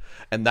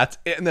 And that's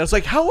it. And it's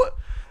like, how?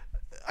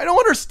 I don't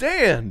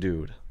understand,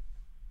 dude.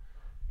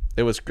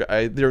 It was,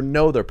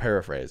 they're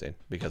paraphrasing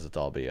because it's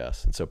all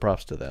BS. And so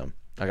props to them.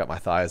 I got my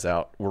thighs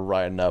out. We're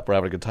riding up. We're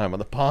having a good time on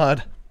the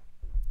pod.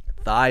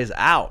 Thighs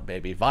out,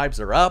 baby. Vibes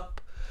are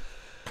up.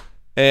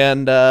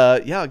 And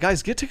yeah,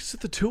 guys, get tickets to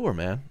the tour,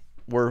 man.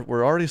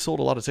 We're already sold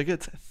a lot of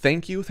tickets.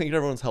 Thank you to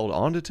everyone who's held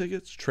on to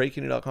tickets.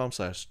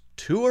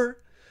 TreyKinney.com/tour.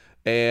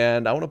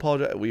 And I want to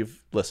apologize. We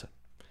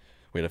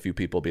had a few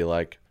people be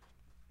like,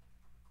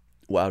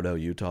 "Wow, no,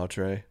 Utah,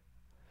 Trey."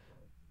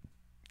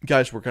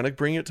 Guys, we're gonna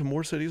bring it to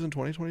more cities in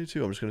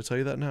 2022. I'm just gonna tell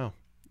you that now.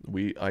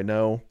 I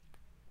know.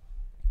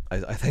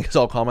 I think it's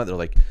all comment. They're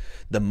like,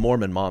 the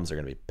Mormon moms are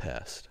gonna be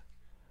pissed,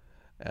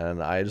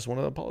 and I just want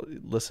to apologize.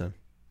 Listen,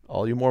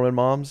 all you Mormon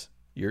moms,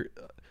 the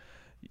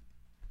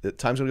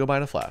time's gonna go by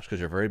in a flash because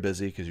you're very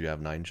busy because you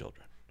have 9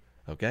 children.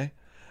 Okay,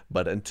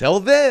 but until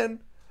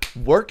then,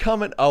 we're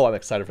coming. Oh, I'm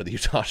excited for the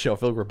Utah show. I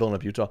feel like we're building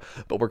up Utah,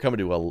 but we're coming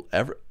to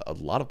a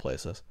lot of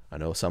places. I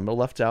know some are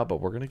left out,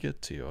 but we're gonna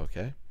get to you.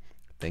 Okay,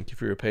 thank you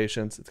for your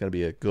patience. It's gonna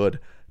be a good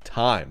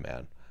time,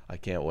 man. I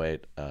can't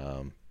wait.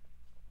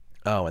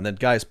 And then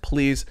guys,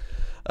 please,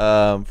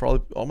 for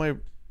all my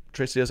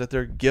Trey Studios out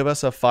there, give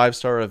us a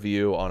 5-star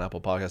review on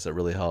Apple Podcasts. That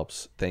really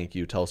helps. Thank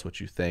you. Tell us what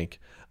you think.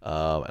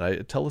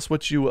 Tell us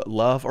what you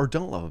love or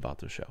don't love about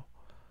the show.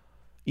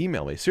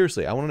 Email me.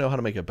 Seriously, I want to know how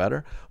to make it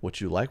better.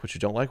 What you like, what you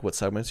don't like, what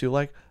segments you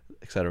like,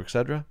 etc.,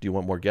 etc. Do you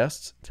want more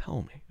guests?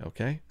 Tell me,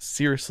 okay?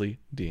 Seriously,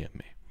 DM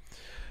me.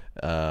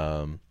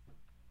 But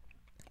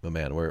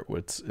man,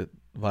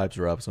 vibes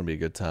are up. It's gonna be a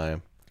good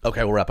time.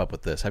 Okay, we'll wrap up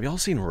with this. Have y'all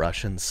seen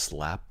Russian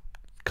slap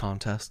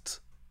contests?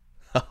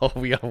 Oh,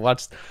 we gotta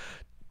watch.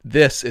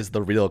 This is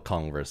the real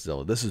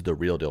Congress-zilla. This is the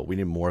real deal. We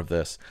need more of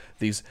this.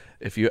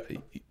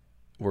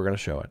 We're gonna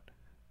show it.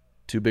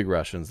 2 big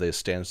Russians. They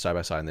stand side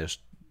by side and they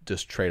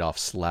just trade off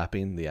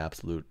slapping the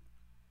absolute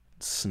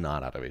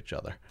snot out of each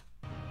other.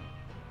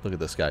 Look at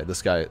this guy.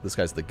 This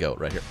guy's the GOAT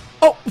right here.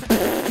 Oh!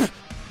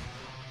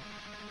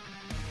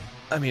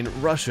 I mean,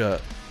 Russia.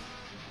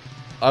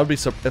 I would be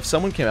if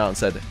someone came out and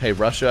said, "Hey,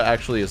 Russia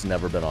actually has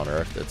never been on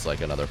Earth. It's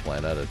like another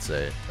planet." I'd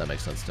say that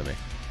makes sense to me.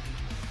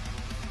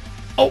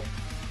 Oh!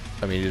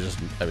 I mean, you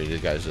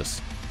guys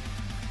just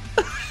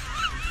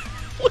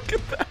look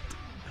at that.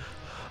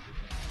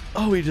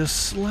 Oh, he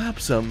just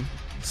slaps him.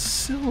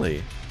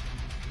 Silly.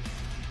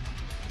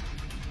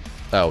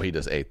 Oh, he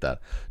just ate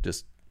that.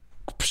 Just.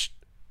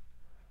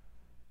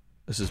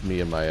 This is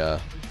me and my.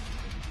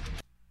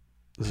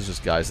 This is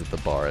just guys at the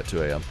bar at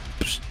 2 a.m.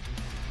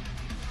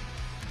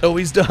 Oh,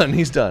 he's done.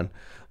 He's done.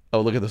 Oh,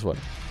 look at this one.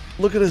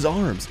 Look at his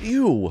arms.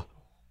 Ew.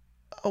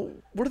 Oh,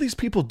 what are these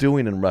people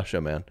doing in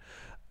Russia, man?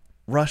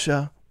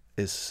 Russia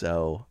is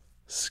so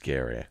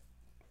scary.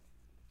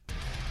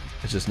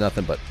 It's just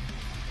nothing but.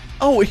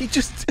 Oh, he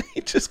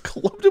just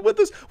clubbed him with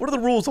this. What are the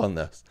rules on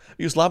this?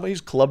 You slap him. He's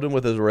clubbed him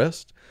with his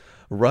wrist.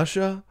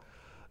 Russia,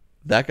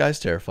 that guy's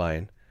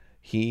terrifying.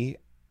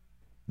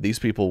 These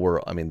people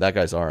were. I mean, that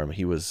guy's arm.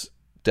 He was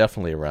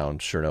definitely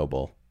around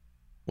Chernobyl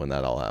when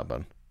that all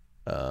happened.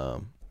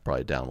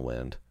 Probably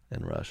downwind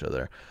in Russia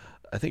there.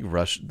 I think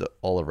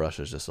all of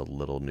Russia is just a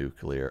little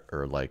nuclear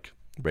or like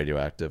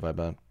radioactive. I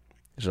bet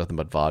there's nothing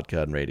but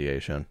vodka and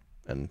radiation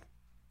and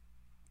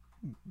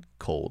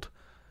cold.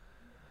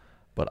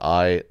 But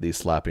these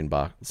slap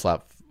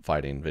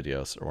fighting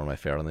videos are one of my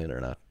favorite on the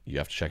internet. You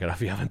have to check it out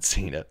if you haven't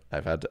seen it.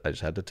 I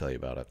just had to tell you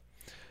about it.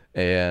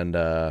 And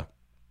I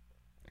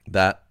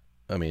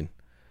mean,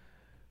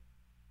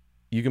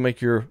 you can make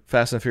your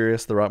Fast and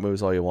Furious, The Rock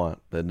movies all you want.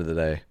 At the end of the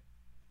day,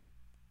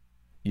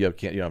 you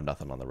have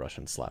nothing on the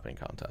Russian slapping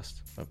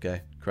contest.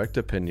 Okay? Correct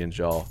opinions,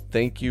 y'all.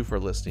 Thank you for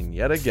listening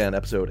yet again.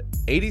 Episode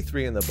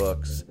 83 in the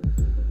books.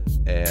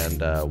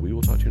 And we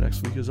will talk to you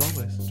next week as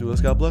always. Do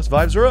us God bless.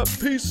 Vibes are up.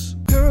 Peace.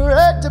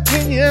 Correct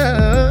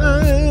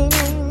opinions.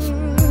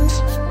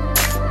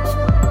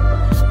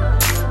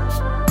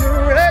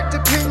 Correct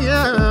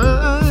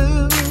opinions.